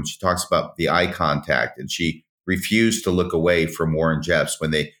courtroom. She talks about the eye contact, and she refused to look away from Warren Jeffs when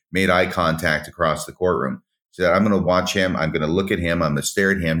they made eye contact across the courtroom. She said, I'm going to watch him. I'm going to look at him. I'm going to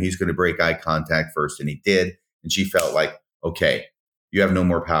stare at him. He's going to break eye contact first. And he did. And she felt like, okay, you have no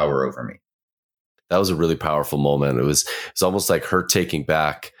more power over me. That was a really powerful moment. It's almost like her taking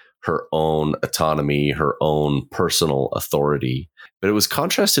back her own autonomy, her own personal authority. But it was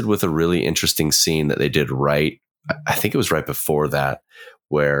contrasted with a really interesting scene that they did right. I think it was right before that,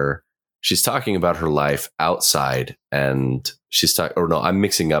 where she's talking about her life outside, and she's talking. Or no, I'm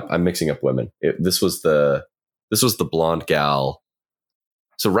mixing up women. This was the blonde gal.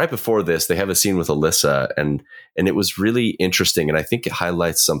 So right before this, they have a scene with Alyssa, and it was really interesting. And I think it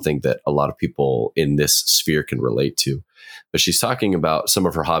highlights something that a lot of people in this sphere can relate to. But she's talking about some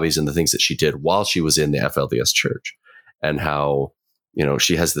of her hobbies and the things that she did while she was in the FLDS church, and how,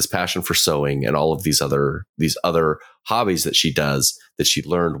 she has this passion for sewing and all of these other hobbies that she does that she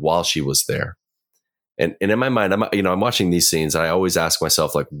learned while she was there. And in my mind, I'm watching these scenes, and I always ask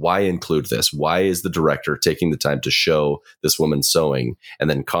myself, like, why include this? Why is the director taking the time to show this woman sewing and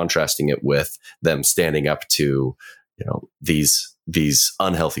then contrasting it with them standing up to, these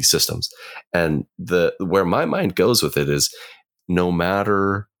unhealthy systems? And where my mind goes with it is, no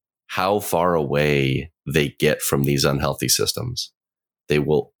matter how far away they get from these unhealthy systems, they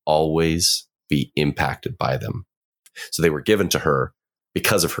will always be impacted by them. So they were given to her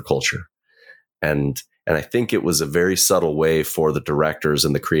because of her culture. And I think it was a very subtle way for the directors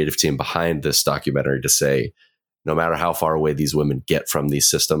and the creative team behind this documentary to say, no matter how far away these women get from these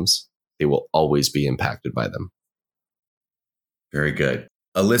systems, they will always be impacted by them. Very good.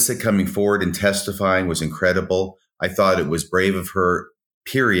 Alyssa coming forward and testifying was incredible. I thought it was brave of her,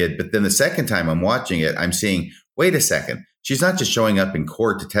 period. But then the second time I'm watching it, I'm seeing, wait a second. She's not just showing up in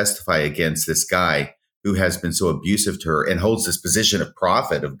court to testify against this guy who has been so abusive to her and holds this position of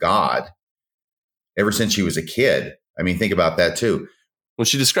prophet of God ever since she was a kid. I mean, think about that too. When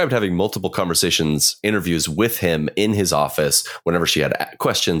she described having multiple interviews with him in his office whenever she had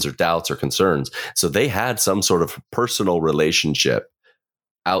questions or doubts or concerns. So they had some sort of personal relationship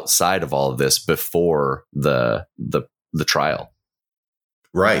outside of all of this before the trial.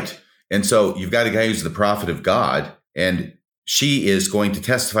 Right. And so you've got a guy who's the prophet of God, and she is going to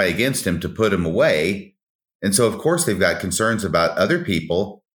testify against him to put him away. And so, of course, they've got concerns about other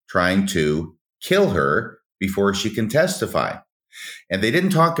people trying to kill her before she can testify. And they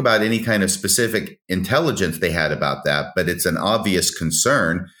didn't talk about any kind of specific intelligence they had about that, but it's an obvious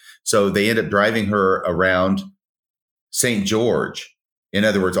concern. So they end up driving her around St. George. In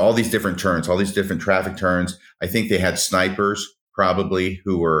other words, all these different turns, all these different traffic turns. I think they had snipers probably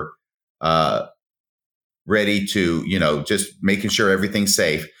who were ready to, just making sure everything's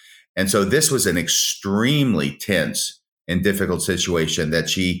safe. And so this was an extremely tense and difficult situation that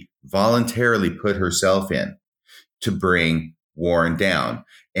she voluntarily put herself in to bring Warren down.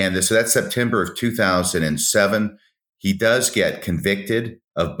 And so that's September of 2007. He does get convicted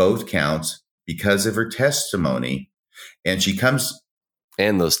of both counts because of her testimony. And she comes.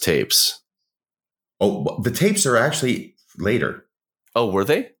 And those tapes. Oh, the tapes are actually later. Oh, were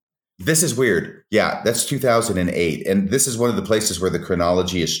they? This is weird. Yeah, that's 2008. And this is one of the places where the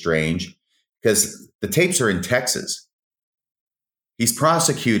chronology is strange because the tapes are in Texas. He's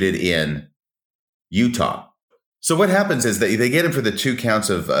prosecuted in Utah. So what happens is that they get him for the 2 counts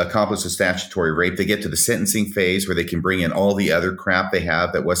of accomplice of statutory rape. They get to the sentencing phase where they can bring in all the other crap they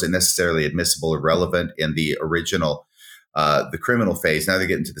have that wasn't necessarily admissible or relevant in the original, the criminal phase. Now they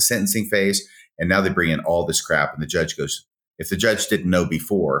get into the sentencing phase, and now they bring in all this crap. And the judge goes, if the judge didn't know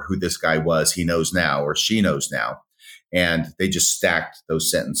before who this guy was, he knows now, or she knows now. And they just stacked those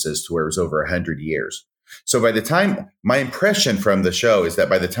sentences to where it was over 100 years. So by the time, my impression from the show is that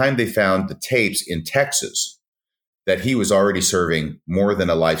by the time they found the tapes in Texas, that he was already serving more than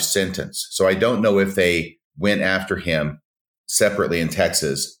a life sentence. So I don't know if they went after him separately in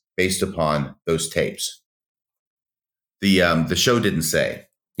Texas based upon those tapes. The show didn't say.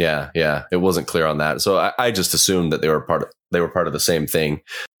 Yeah, it wasn't clear on that. So I just assumed that they were part of the same thing.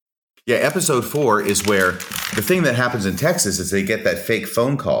 Yeah, episode 4 is where the thing that happens in Texas is they get that fake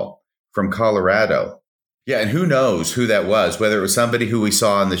phone call from Colorado. Yeah, and who knows who that was, whether it was somebody who we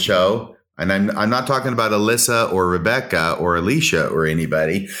saw on the show. And I'm not talking about Alyssa or Rebecca or Alicia or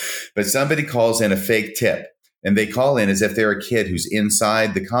anybody, but somebody calls in a fake tip. And they call in as if they're a kid who's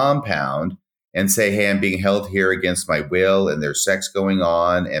inside the compound and say, hey, I'm being held here against my will, and there's sex going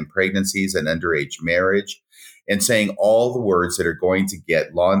on, and pregnancies and underage marriage, and saying all the words that are going to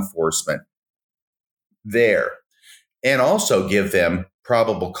get law enforcement there. And also give them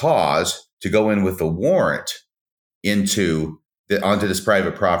probable cause to go in with a warrant onto this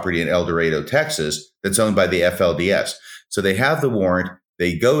private property in El Dorado, Texas, that's owned by the FLDS. So they have the warrant,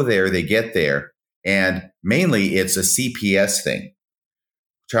 they go there, they get there, and mainly it's a CPS thing,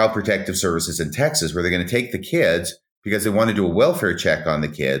 Child Protective Services in Texas, where they're going to take the kids because they want to do a welfare check on the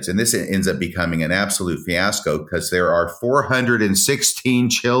kids. And this ends up becoming an absolute fiasco because there are 416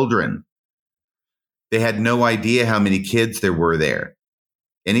 children. They had no idea how many kids there were there.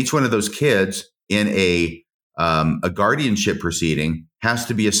 And each one of those kids in a guardianship proceeding has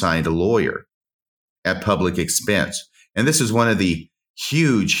to be assigned a lawyer at public expense. And this is one of the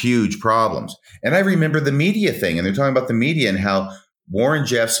huge problems. And I remember the media thing, and they're talking about the media and how Warren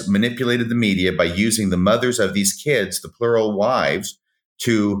Jeffs manipulated the media by using the mothers of these kids, the plural wives,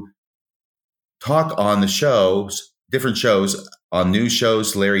 to talk on the shows, different shows, on news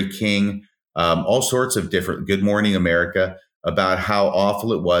shows, Larry King, all sorts of different, Good Morning America, about how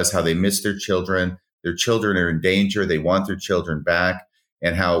awful it was, how they missed their children. Their children are in danger. They want their children back,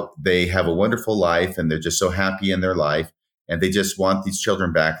 and how they have a wonderful life and they're just so happy in their life. And they just want these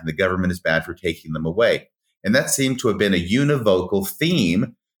children back, and the government is bad for taking them away. And that seemed to have been a univocal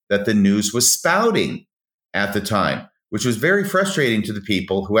theme that the news was spouting at the time, which was very frustrating to the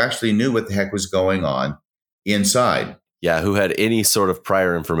people who actually knew what the heck was going on inside. Yeah, who had any sort of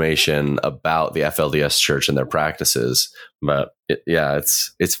prior information about the FLDS Church and their practices. But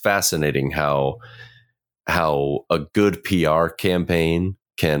it's fascinating how a good PR campaign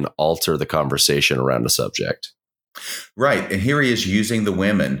can alter the conversation around a subject. Right. And here he is using the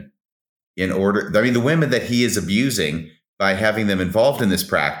women the women that he is abusing by having them involved in this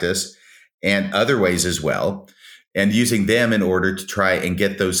practice and other ways as well, and using them in order to try and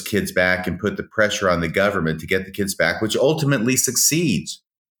get those kids back and put the pressure on the government to get the kids back, which ultimately succeeds.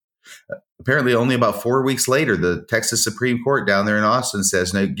 Apparently, only about 4 weeks later, the Texas Supreme Court down there in Austin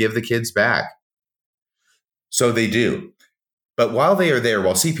says, no, give the kids back. So they do. But while they are there,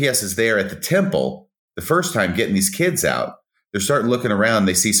 while CPS is there at the temple, the first time getting these kids out, they're starting looking around.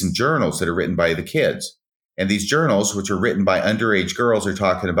 They see some journals that are written by the kids. And these journals, which are written by underage girls, are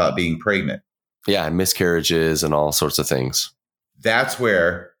talking about being pregnant. Yeah, miscarriages and all sorts of things. That's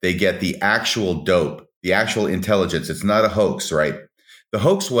where they get the actual dope, the actual intelligence. It's not a hoax, right? The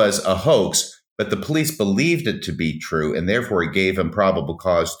hoax was a hoax, but the police believed it to be true, and therefore it gave them probable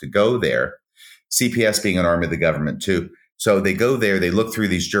cause to go there. CPS being an arm of the government, too. So they go there, they look through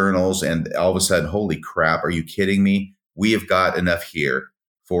these journals, and all of a sudden, holy crap, are you kidding me? We have got enough here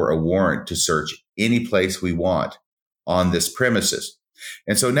for a warrant to search any place we want on this premises.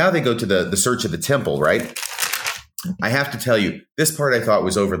 And so now they go to the search of the temple, right? I have to tell you, this part I thought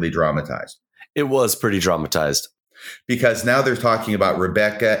was overly dramatized. It was pretty dramatized. Because now they're talking about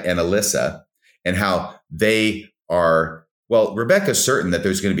Rebecca and Alyssa and how they are Well, Rebecca's certain that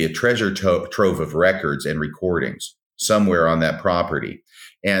there's going to be a treasure trove of records and recordings somewhere on that property.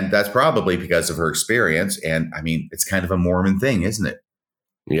 And that's probably because of her experience. And I mean, it's kind of a Mormon thing, isn't it?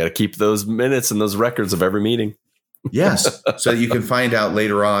 You got to keep those minutes and those records of every meeting. Yes. So you can find out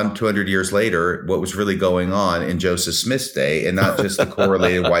later on, 200 years later, what was really going on in Joseph Smith's day and not just the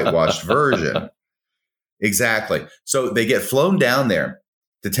correlated whitewashed version. Exactly. So they get flown down there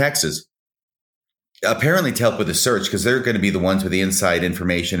to Texas, apparently to help with the search, because they're going to be the ones with the inside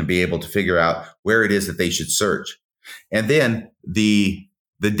information and be able to figure out where it is that they should search. And then the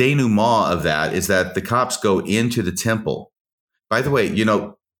denouement of that is that the cops go into the temple. By the way,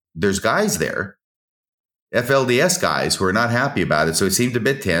 there's guys there, FLDS guys, who are not happy about it. So it seemed a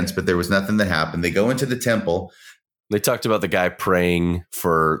bit tense, but there was nothing that happened. They go into the temple. They talked about the guy praying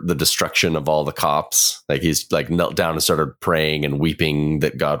for the destruction of all the cops. Like he's like knelt down and started praying and weeping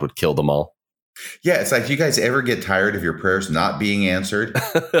that God would kill them all. Yeah, it's like, you guys ever get tired of your prayers not being answered?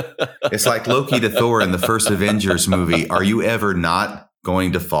 It's like Loki to Thor in the first Avengers movie. Are you ever not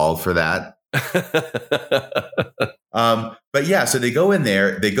going to fall for that? But yeah, so they go in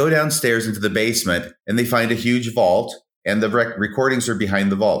there, they go downstairs into the basement, and they find a huge vault, and the recordings are behind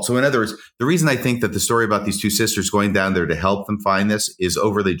the vault. So in other words, the reason I think that the story about these two sisters going down there to help them find this is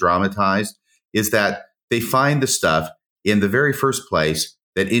overly dramatized is that they find the stuff in the very first place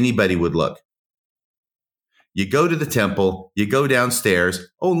that anybody would look. You go to the temple, you go downstairs.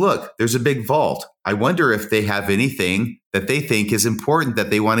 Oh, look, there's a big vault. I wonder if they have anything that they think is important that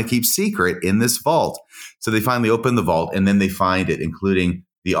they want to keep secret in this vault. So they finally open the vault and then they find it, including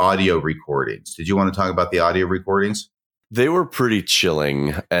the audio recordings. Did you want to talk about the audio recordings? They were pretty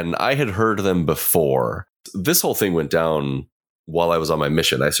chilling, and I had heard them before. This whole thing went down while I was on my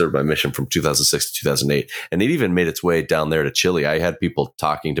mission. I served my mission from 2006 to 2008, and it even made its way down there to Chile. I had people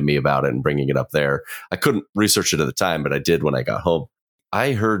talking to me about it and bringing it up there. I couldn't research it at the time, but I did when I got home.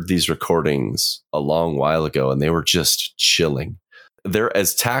 I heard these recordings a long while ago, and they were just chilling. They're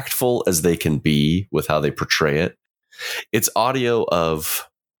as tactful as they can be with how they portray it. It's audio of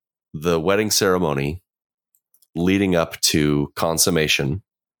the wedding ceremony leading up to consummation,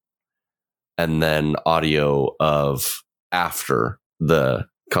 and then audio of after the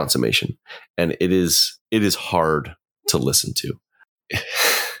consummation. And it is hard to listen to.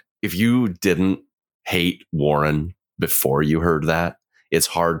 If you didn't hate Warren before you heard that, it's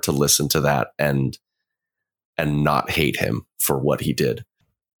hard to listen to that and not hate him for what he did.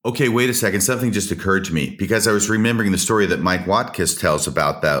 Okay, wait a second. Something just occurred to me because I was remembering the story that Mike Watkins tells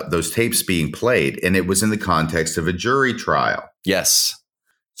about those tapes being played, and it was in the context of a jury trial. Yes.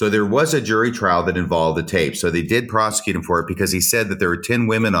 So there was a jury trial that involved the tape. So they did prosecute him for it because he said that there were 10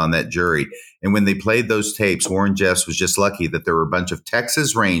 women on that jury. And when they played those tapes, Warren Jeffs was just lucky that there were a bunch of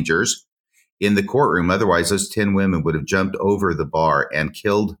Texas Rangers in the courtroom. Otherwise, those 10 women would have jumped over the bar and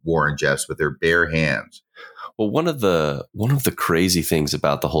killed Warren Jeffs with their bare hands. Well, one of the crazy things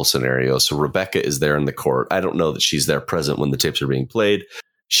about the whole scenario, so Rebecca is there in the court. I don't know that she's there present when the tapes are being played.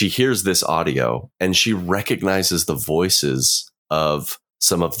 She hears this audio and she recognizes the voices of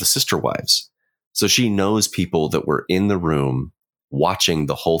some of the sister wives. So she knows people that were in the room watching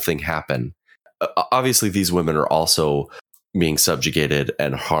the whole thing happen. Obviously, these women are also being subjugated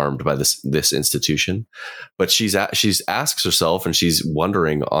and harmed by this institution, but she's asks herself, and she's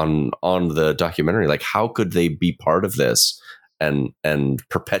wondering on the documentary, like, how could they be part of this and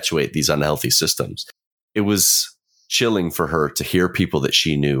perpetuate these unhealthy systems? It was chilling for her to hear people that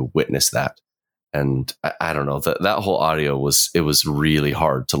she knew witness that. And I don't know, that whole audio was really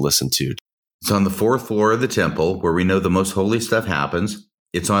hard to listen to. It's on the 4th floor of the temple where we know the most holy stuff happens.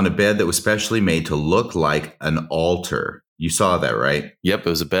 It's on a bed that was specially made to look like an altar. You saw that, right? Yep. It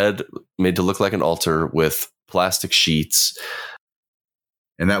was a bed made to look like an altar with plastic sheets.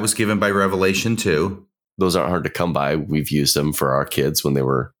 And that was given by Revelation 2. Those aren't hard to come by. We've used them for our kids when they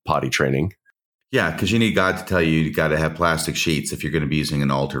were potty training. Yeah, because you need God to tell you got to have plastic sheets if you're going to be using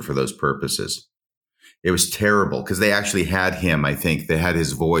an altar for those purposes. It was terrible because they actually had him, I think, they had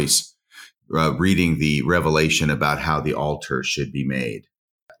his voice reading the revelation about how the altar should be made.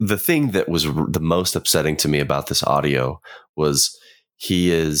 The thing that was the most upsetting to me about this audio was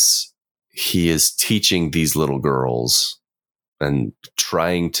he is teaching these little girls and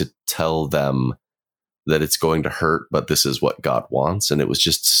trying to tell them that it's going to hurt, but this is what God wants. And it was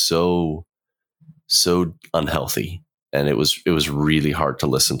just so unhealthy. And it was really hard to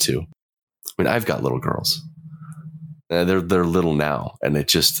listen to. I mean, I've got little girls. They're little now. And it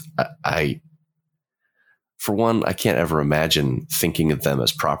just, for one, I can't ever imagine thinking of them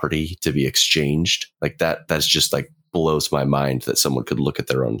as property to be exchanged like that. That's just like blows my mind that someone could look at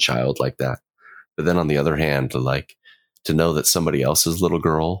their own child like that. But then on the other hand, like to know that somebody else's little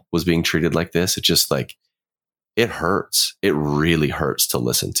girl was being treated like this. It just like, it hurts. It really hurts to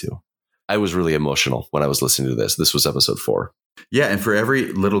listen to. I was really emotional when I was listening to this. This was episode 4. Yeah. And for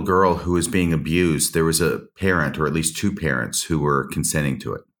every little girl who was being abused, there was a parent or at least 2 parents who were consenting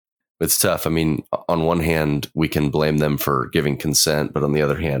to it. It's tough. I mean, on one hand, we can blame them for giving consent, but on the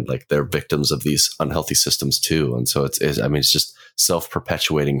other hand, like they're victims of these unhealthy systems too. And so it's just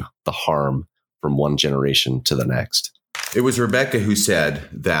self-perpetuating the harm from one generation to the next. It was Rebecca who said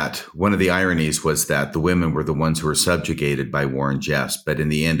that one of the ironies was that the women were the ones who were subjugated by Warren Jeffs, but in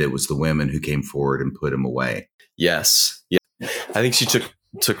the end, it was the women who came forward and put him away. Yes. Yeah. I think she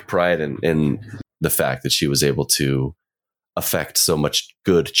took pride in the fact that she was able to affect so much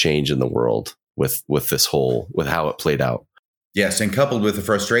good change in the world with how it played out. Yes. And coupled with the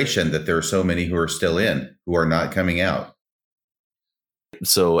frustration that there are so many who are still in, who are not coming out.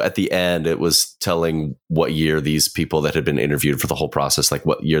 So at the end, it was telling what year these people that had been interviewed for the whole process, like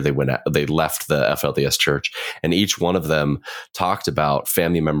what year they left the FLDS church. And each one of them talked about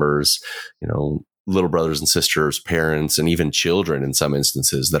family members, little brothers and sisters, parents, and even children in some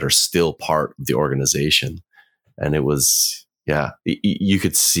instances that are still part of the organization. And it was, you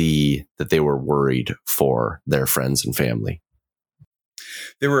could see that they were worried for their friends and family.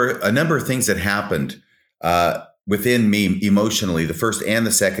 There were a number of things that happened within me emotionally, the first and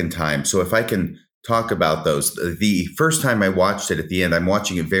the second time. So if I can talk about those, the first time I watched it at the end, I'm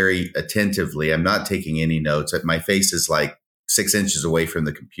watching it very attentively. I'm not taking any notes. My face is like 6 inches away from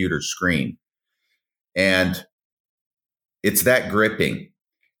the computer screen. And it's that gripping.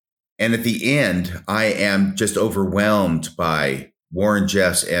 And at the end, I am just overwhelmed by Warren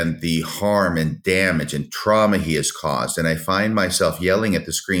Jeffs and the harm and damage and trauma he has caused. And I find myself yelling at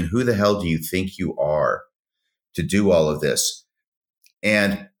the screen, who the hell do you think you are to do all of this?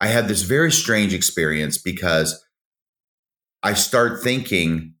 And I had this very strange experience because I start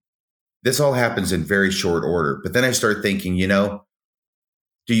thinking, this all happens in very short order. But then I start thinking, do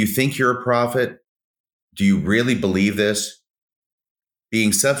you think you're a prophet? Do you really believe this?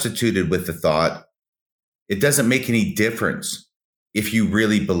 Being substituted with the thought, it doesn't make any difference if you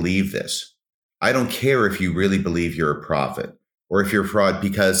really believe this. I don't care if you really believe you're a prophet or if you're a fraud,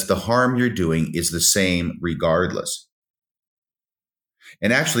 because the harm you're doing is the same regardless.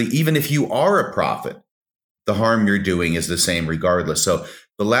 And actually, even if you are a prophet, the harm you're doing is the same regardless. So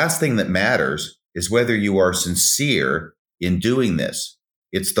the last thing that matters is whether you are sincere in doing this.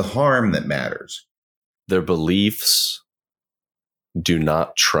 It's the harm that matters. Their beliefs do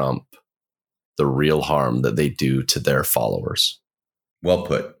not trump the real harm that they do to their followers. Well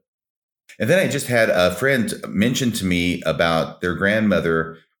put. And then I just had a friend mention to me about their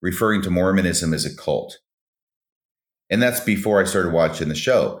grandmother referring to Mormonism as a cult. And that's before I started watching the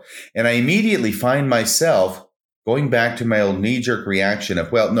show. And I immediately find myself going back to my old knee-jerk reaction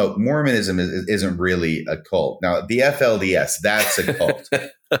of, well, no, Mormonism isn't really a cult. Now, the FLDS, that's a cult.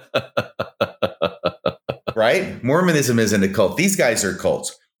 Right? Mormonism isn't a cult. These guys are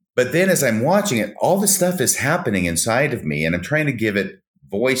cults. But then as I'm watching it, all this stuff is happening inside of me, and I'm trying to give it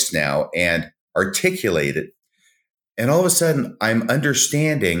voice now and articulate it. And all of a sudden, I'm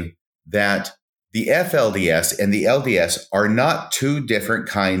understanding that the FLDS and the LDS are not 2 different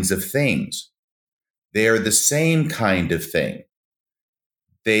kinds of things. They are the same kind of thing.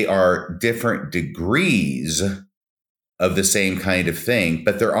 They are different degrees of the same kind of thing,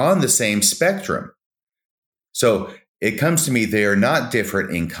 but they're on the same spectrum. So it comes to me, they are not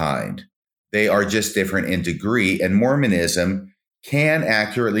different in kind. They are just different in degree. And Mormonism can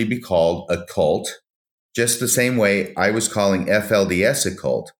accurately be called a cult, just the same way I was calling FLDS a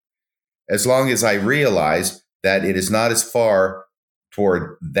cult, as long as I realize that it is not as far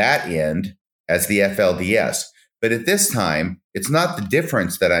toward that end as the FLDS. But at this time, it's not the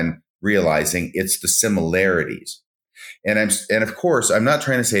difference that I'm realizing, it's the similarities. And of course, I'm not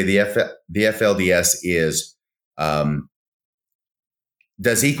trying to say the FLDS is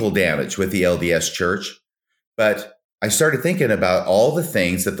does equal damage with the LDS church. But I started thinking about all the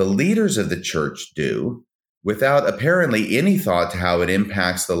things that the leaders of the church do without apparently any thought to how it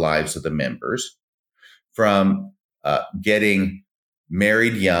impacts the lives of the members, from getting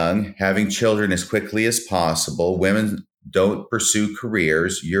married young, having children as quickly as possible. Women don't pursue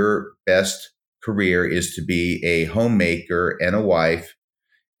careers. Your best career is to be a homemaker and a wife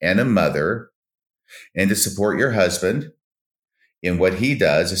and a mother, and to support your husband in what he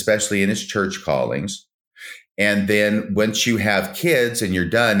does, especially in his church callings. And then once you have kids and you're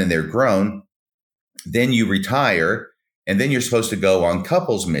done and they're grown, then you retire, and then you're supposed to go on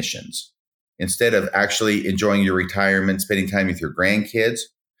couples missions. Instead of actually enjoying your retirement, spending time with your grandkids,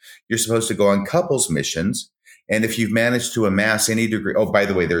 you're supposed to go on couples missions And if you've managed to amass any degree, oh, by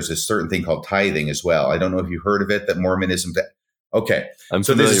the way, there's a certain thing called tithing as well. I don't know if you've heard of it, that Mormonism. Okay. I'm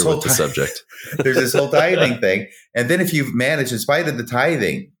familiar with the subject. There's this whole tithing thing. And then if you've managed, in spite of the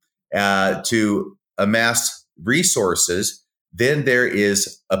tithing, to amass resources, then there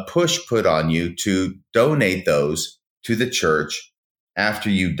is a push put on you to donate those to the church after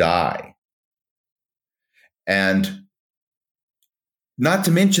you die. And not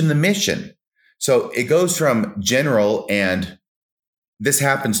to mention the mission. So it goes from general, and this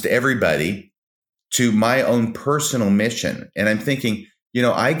happens to everybody, to my own personal mission. And I'm thinking,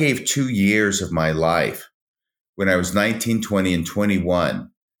 I gave 2 years of my life when I was 19, 20, and 21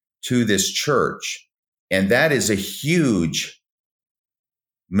 to this church. And that is a huge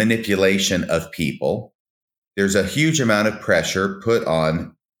manipulation of people. There's a huge amount of pressure put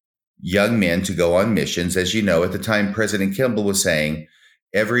on young men to go on missions. As you know, at the time, President Kimball was saying,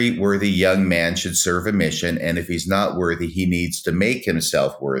 every worthy young man should serve a mission. And if he's not worthy, he needs to make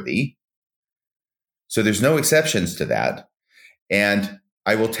himself worthy. So there's no exceptions to that. And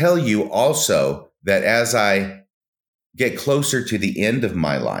I will tell you also that as I get closer to the end of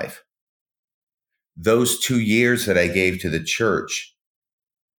my life, those 2 years that I gave to the church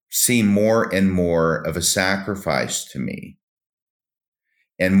seem more and more of a sacrifice to me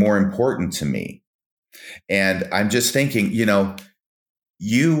and more important to me. And I'm just thinking,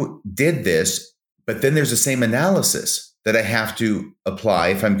 you did this, but then there's the same analysis that I have to apply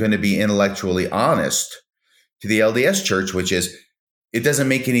if I'm going to be intellectually honest to the LDS Church, which is, it doesn't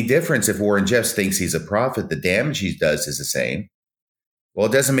make any difference if Warren Jeffs thinks he's a prophet. The damage he does is the same. Well,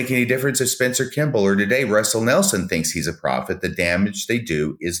 it doesn't make any difference if Spencer Kimball or today Russell Nelson thinks he's a prophet. The damage they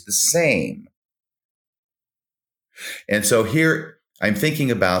do is the same. And so here I'm thinking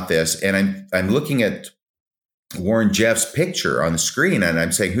about this, and I'm looking at Warren Jeffs' picture on the screen, and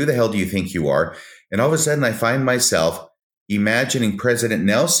I'm saying, who the hell do you think you are? And all of a sudden I find myself imagining President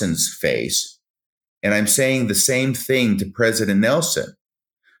Nelson's face, and I'm saying the same thing to President Nelson.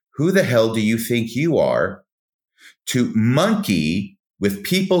 Who the hell do you think you are to monkey with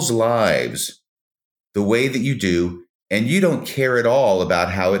people's lives the way that you do, and you don't care at all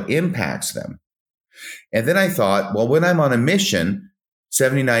about how it impacts them? And then I thought, well, when I'm on a mission,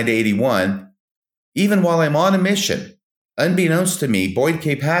 79 to 81, even while I'm on a mission, unbeknownst to me, Boyd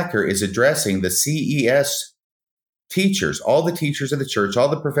K. Packer is addressing the CES teachers, all the teachers of the church, all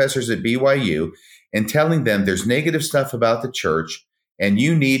the professors at BYU, and telling them there's negative stuff about the church, and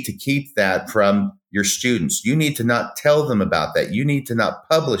you need to keep that from your students. You need to not tell them about that. You need to not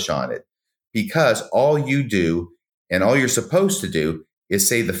publish on it, because all you do and all you're supposed to do is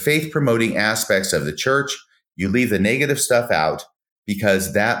say the faith-promoting aspects of the church. You leave the negative stuff out,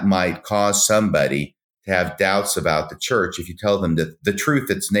 because that might cause somebody to have doubts about the church if you tell them the truth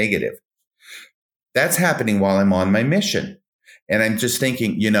that's negative. That's happening while I'm on my mission. And I'm just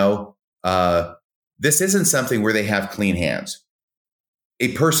thinking, this isn't something where they have clean hands.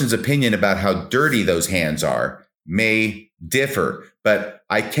 A person's opinion about how dirty those hands are may differ, but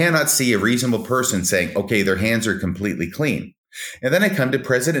I cannot see a reasonable person saying, okay, their hands are completely clean. And then I come to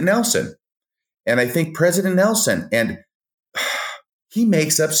President Nelson, and I think President Nelson, and he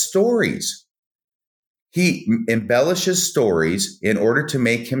makes up stories. He embellishes stories in order to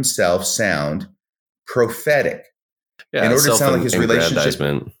make himself sound prophetic. Yeah, in order to sound like his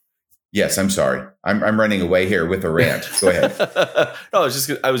relationship. Yes, I'm sorry. I'm running away here with a rant. Go ahead. No,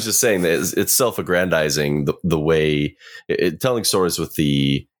 I was just saying that it's self-aggrandizing the way telling stories with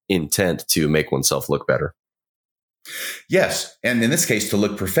the intent to make oneself look better. Yes, and in this case, to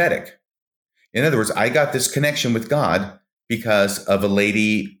look prophetic. In other words, I got this connection with God because of a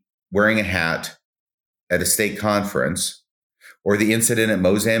lady wearing a hat at a state conference, or the incident at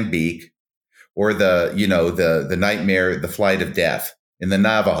Mozambique, or the nightmare, the flight of death in the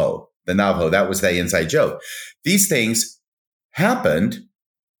Navajo, that was that inside joke. These things happened,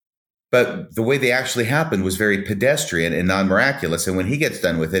 but the way they actually happened was very pedestrian and non-miraculous. And when he gets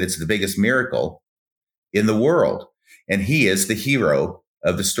done with it, it's the biggest miracle in the world. And he is the hero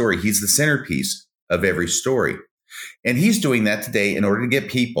of the story. He's the centerpiece of every story. And he's doing that today in order to get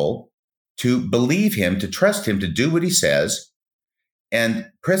people to believe him, to trust him, to do what he says. And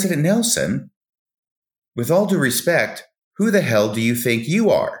President Nelson, with all due respect, who the hell do you think you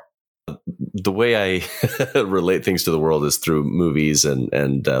are? The way I relate things to the world is through movies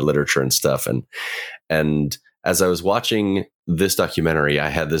and literature and stuff. And as I was watching this documentary, I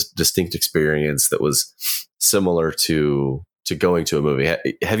had this distinct experience that was similar to going to a movie.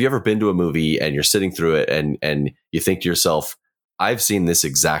 Have you ever been to a movie and you're sitting through it and you think to yourself, I've seen this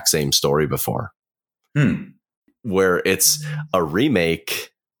exact same story before, where it's a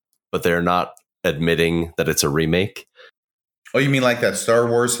remake, but they're not admitting that it's a remake. Oh, you mean like that Star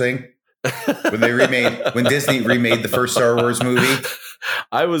Wars thing? When Disney remade the first Star Wars movie?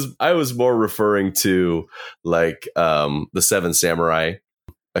 I was more referring to like the Seven Samurai,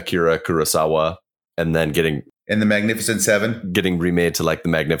 Akira Kurosawa, and then And the Magnificent Seven? Getting remade to like the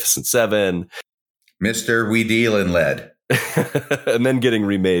Magnificent Seven. Mr. We Deal in Lead. And then getting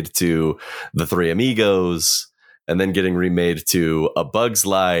remade to The Three Amigos, and then getting remade to A Bug's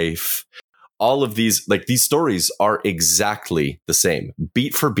Life. All of these, like these stories are exactly the same,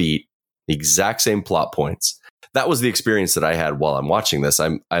 beat for beat, exact same plot points. That was the experience that I had while I'm watching this.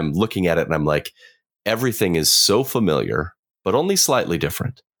 I'm looking at it and I'm like, everything is so familiar, but only slightly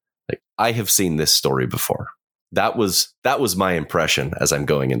different. Like I have seen this story before. That was my impression as I'm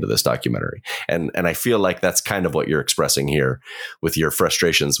going into this documentary. And I feel like that's kind of what you're expressing here with your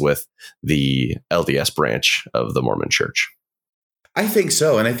frustrations with the LDS branch of the Mormon Church. I think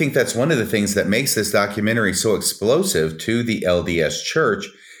so. And I think that's one of the things that makes this documentary so explosive to the LDS Church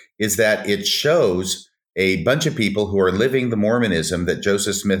is that it shows a bunch of people who are living the Mormonism that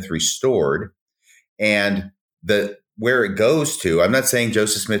Joseph Smith restored, and where it goes to. I'm not saying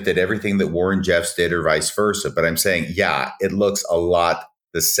Joseph Smith did everything that Warren Jeffs did or vice versa, but I'm saying, yeah, it looks a lot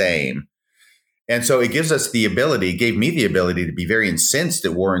the same. And so it gave me the ability to be very incensed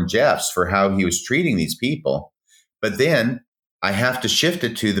at Warren Jeffs for how he was treating these people. But then I have to shift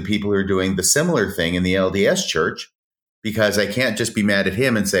it to the people who are doing the similar thing in the LDS Church, because I can't just be mad at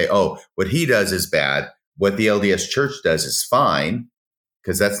him and say, oh, what he does is bad. What the LDS Church does is fine,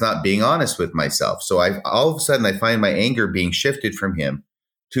 because that's not being honest with myself. So all of a sudden I find my anger being shifted from him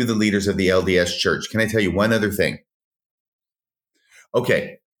to the leaders of the LDS Church. Can I tell you one other thing?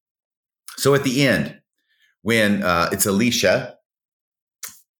 Okay. So at the end, when it's Alicia,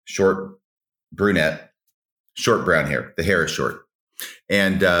 short brunette, short brown hair, the hair is short,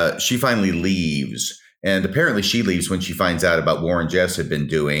 and she finally leaves. And apparently she leaves when she finds out about Warren Jeffs had been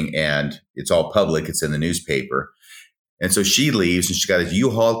doing, and it's all public. It's in the newspaper. And so she leaves, and she's got a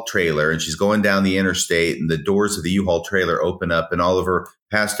U-Haul trailer, and she's going down the interstate, and the doors of the U-Haul trailer open up, and all of her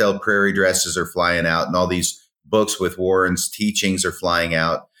pastel prairie dresses are flying out, and all these books with Warren's teachings are flying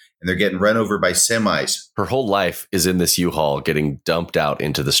out, and they're getting run over by semis. Her whole life is in this U-Haul getting dumped out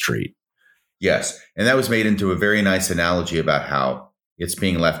into the street. Yes. And that was made into a very nice analogy about how it's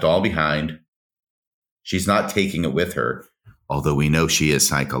being left all behind. She's not taking it with her, although we know she is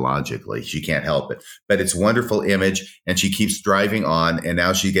psychologically. She can't help it. But it's a wonderful image, and she keeps driving on, and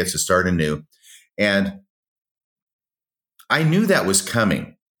now she gets to start anew. And I knew that was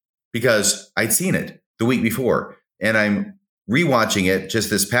coming because I'd seen it the week before, and I'm rewatching it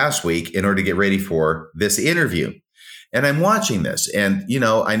just this past week in order to get ready for this interview. And I'm watching this, and,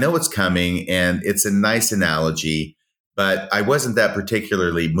 I know it's coming, and it's a nice analogy, but I wasn't that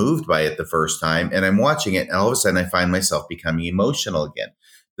particularly moved by it the first time. And I'm watching it, and all of a sudden I find myself becoming emotional again.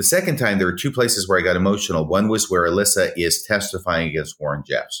 The second time, there were two places where I got emotional. One was where Alyssa is testifying against Warren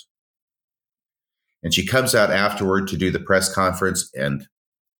Jeffs. And she comes out afterward to do the press conference, and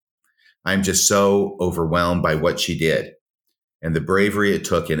I'm just so overwhelmed by what she did and the bravery it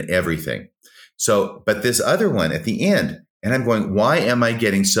took and everything. So, but this other one at the end, and I'm going, why am I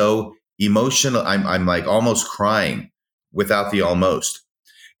getting so emotional? I'm like almost crying without the almost.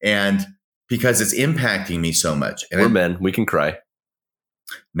 And because it's impacting me so much. And we're men. We can cry.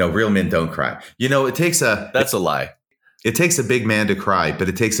 No, real men don't cry. It takes That's a lie. It takes a big man to cry, but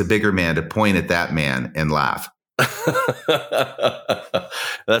it takes a bigger man to point at that man and laugh.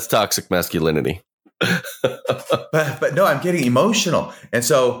 That's toxic masculinity. but no, I'm getting emotional. And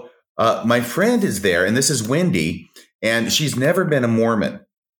so my friend is there, and this is Wendy, and she's never been a Mormon.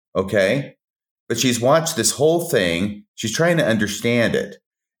 Okay. But she's watched this whole thing. She's trying to understand it.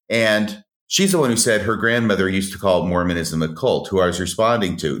 And she's the one who said her grandmother used to call Mormonism a cult, who I was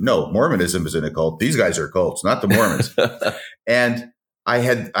responding to. No, Mormonism isn't a cult. These guys are cults, not the Mormons. And I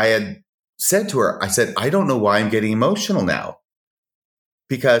had said to her, I said, I don't know why I'm getting emotional now.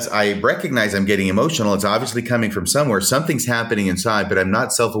 Because I recognize I'm getting emotional. It's obviously coming from somewhere. Something's happening inside, but I'm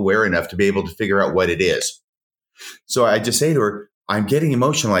not self-aware enough to be able to figure out what it is. So I just say to her, I'm getting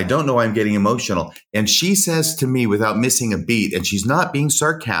emotional. I don't know why I'm getting emotional. And she says to me without missing a beat, and she's not being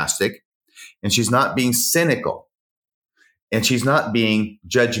sarcastic, and she's not being cynical, and she's not being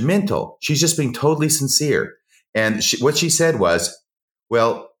judgmental. She's just being totally sincere. And what she said was,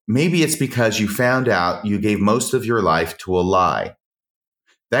 well, maybe it's because you found out you gave most of your life to a lie.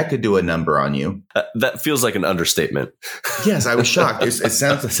 That could do a number on you. That feels like an understatement. Yes, I was shocked. It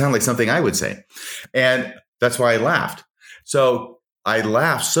sounds like something I would say. And that's why I laughed. So I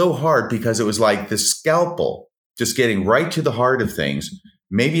laughed so hard because it was like the scalpel just getting right to the heart of things.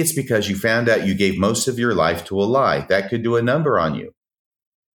 Maybe it's because you found out you gave most of your life to a lie. That could do a number on you.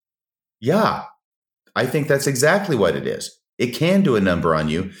 Yeah, I think that's exactly what it is. It can do a number on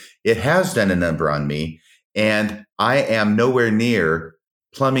you. It has done a number on me. And I am nowhere near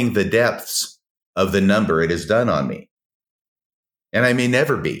plumbing the depths of the number it has done on me. And I may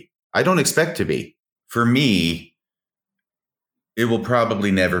never be. I don't expect to be. For me, it will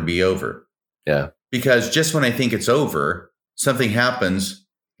probably never be over. Yeah. Because just when I think it's over, something happens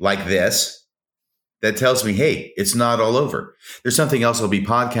like this that tells me, hey, it's not all over. There's something else I'll be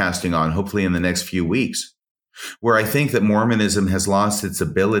podcasting on, hopefully in the next few weeks, where I think that Mormonism has lost its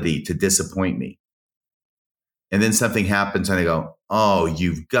ability to disappoint me. And then something happens and I go, oh,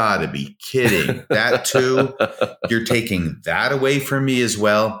 you've got to be kidding. That too? You're taking that away from me as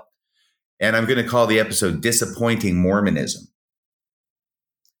well? And I'm going to call the episode Disappointing Mormonism.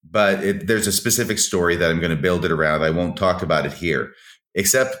 But there's a specific story that I'm going to build it around. I won't talk about it here,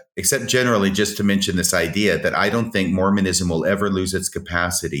 except generally just to mention this idea that I don't think Mormonism will ever lose its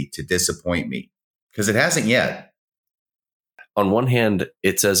capacity to disappoint me, because it hasn't yet. On one hand,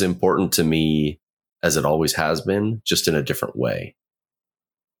 it's as important to me as it always has been, just in a different way,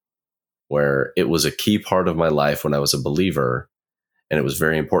 where it was a key part of my life when I was a believer, and it was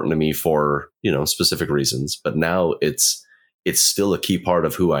very important to me for, specific reasons. But now it's still a key part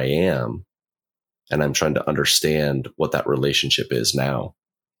of who I am. And I'm trying to understand what that relationship is now.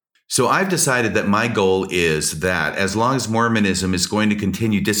 So I've decided that my goal is that as long as Mormonism is going to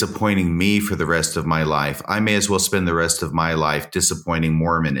continue disappointing me for the rest of my life, I may as well spend the rest of my life disappointing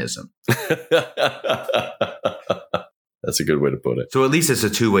Mormonism. That's a good way to put it. So at least it's a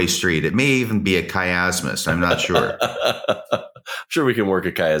two-way street. It may even be a chiasmus. I'm not sure. I'm sure we can work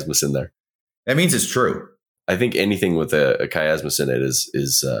a chiasmus in there. That means it's true. I think anything with a chiasmus in it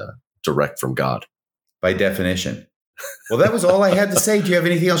is direct from God. By definition. Well, that was all I had to say. Do you have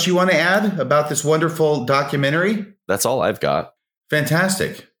anything else you want to add about this wonderful documentary? That's all I've got.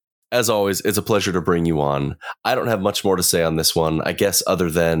 Fantastic. As always, it's a pleasure to bring you on. I don't have much more to say on this one, I guess, other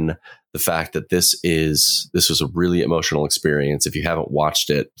than the fact that this was a really emotional experience. If you haven't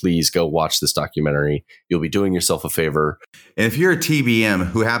watched it, please go watch this documentary. You'll be doing yourself a favor. And if you're a TBM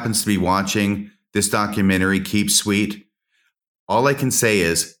who happens to be watching this documentary, Keep Sweet, all I can say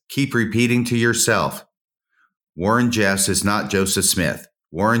is keep repeating to yourself, Warren Jeffs is not Joseph Smith.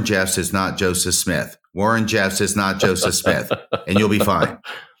 Warren Jeffs is not Joseph Smith. Warren Jeffs is not Joseph Smith. And you'll be fine.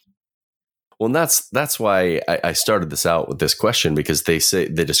 Well, and that's why I started this out with this question, because they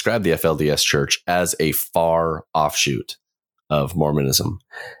describe the FLDS Church as a far offshoot of Mormonism.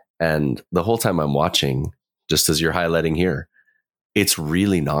 And the whole time I'm watching, just as you're highlighting here, it's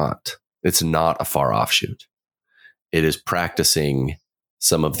really not. It's not a far offshoot. It is practicing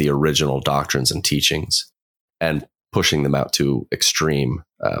some of the original doctrines and teachings and pushing them out to extreme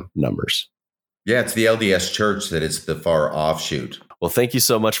numbers. Yeah, it's the LDS Church that is the far offshoot. Well, thank you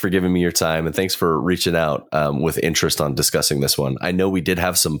so much for giving me your time, and thanks for reaching out with interest on discussing this one. I know we did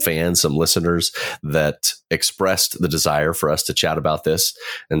have some fans, some listeners that expressed the desire for us to chat about this.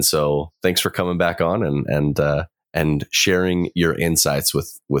 And so thanks for coming back on and sharing your insights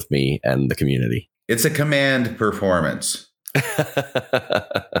with me and the community. It's a command performance.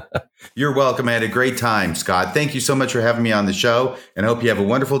 You're welcome. I had a great time, Scott. Thank you so much for having me on the show, and I hope you have a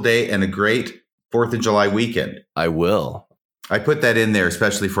wonderful day and a great 4th of July weekend. I will. I put that in there,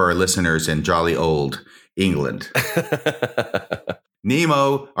 especially for our listeners in jolly old England.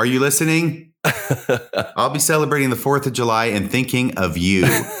 Nemo, are you listening? I'll be celebrating the 4th of July and thinking of you.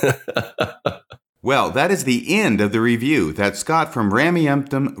 Well, that is the end of the review that Scott from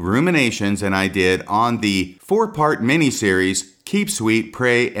Rameumptom Ruminations and I did on the 4-part mini-series, Keep Sweet,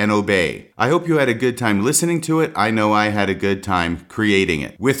 Pray, and Obey. I hope you had a good time listening to it. I know I had a good time creating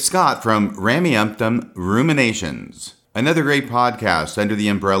it. With Scott from Rameumptom Ruminations, another great podcast under the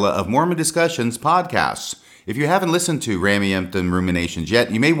umbrella of Mormon Discussions podcasts. If you haven't listened to Rameumptom Ruminations yet,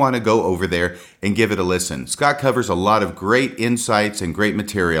 you may want to go over there and give it a listen. Scott covers a lot of great insights and great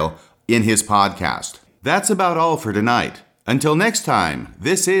material in his podcast. That's about all for tonight. Until next time,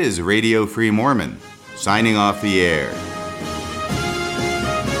 this is Radio Free Mormon, signing off the air.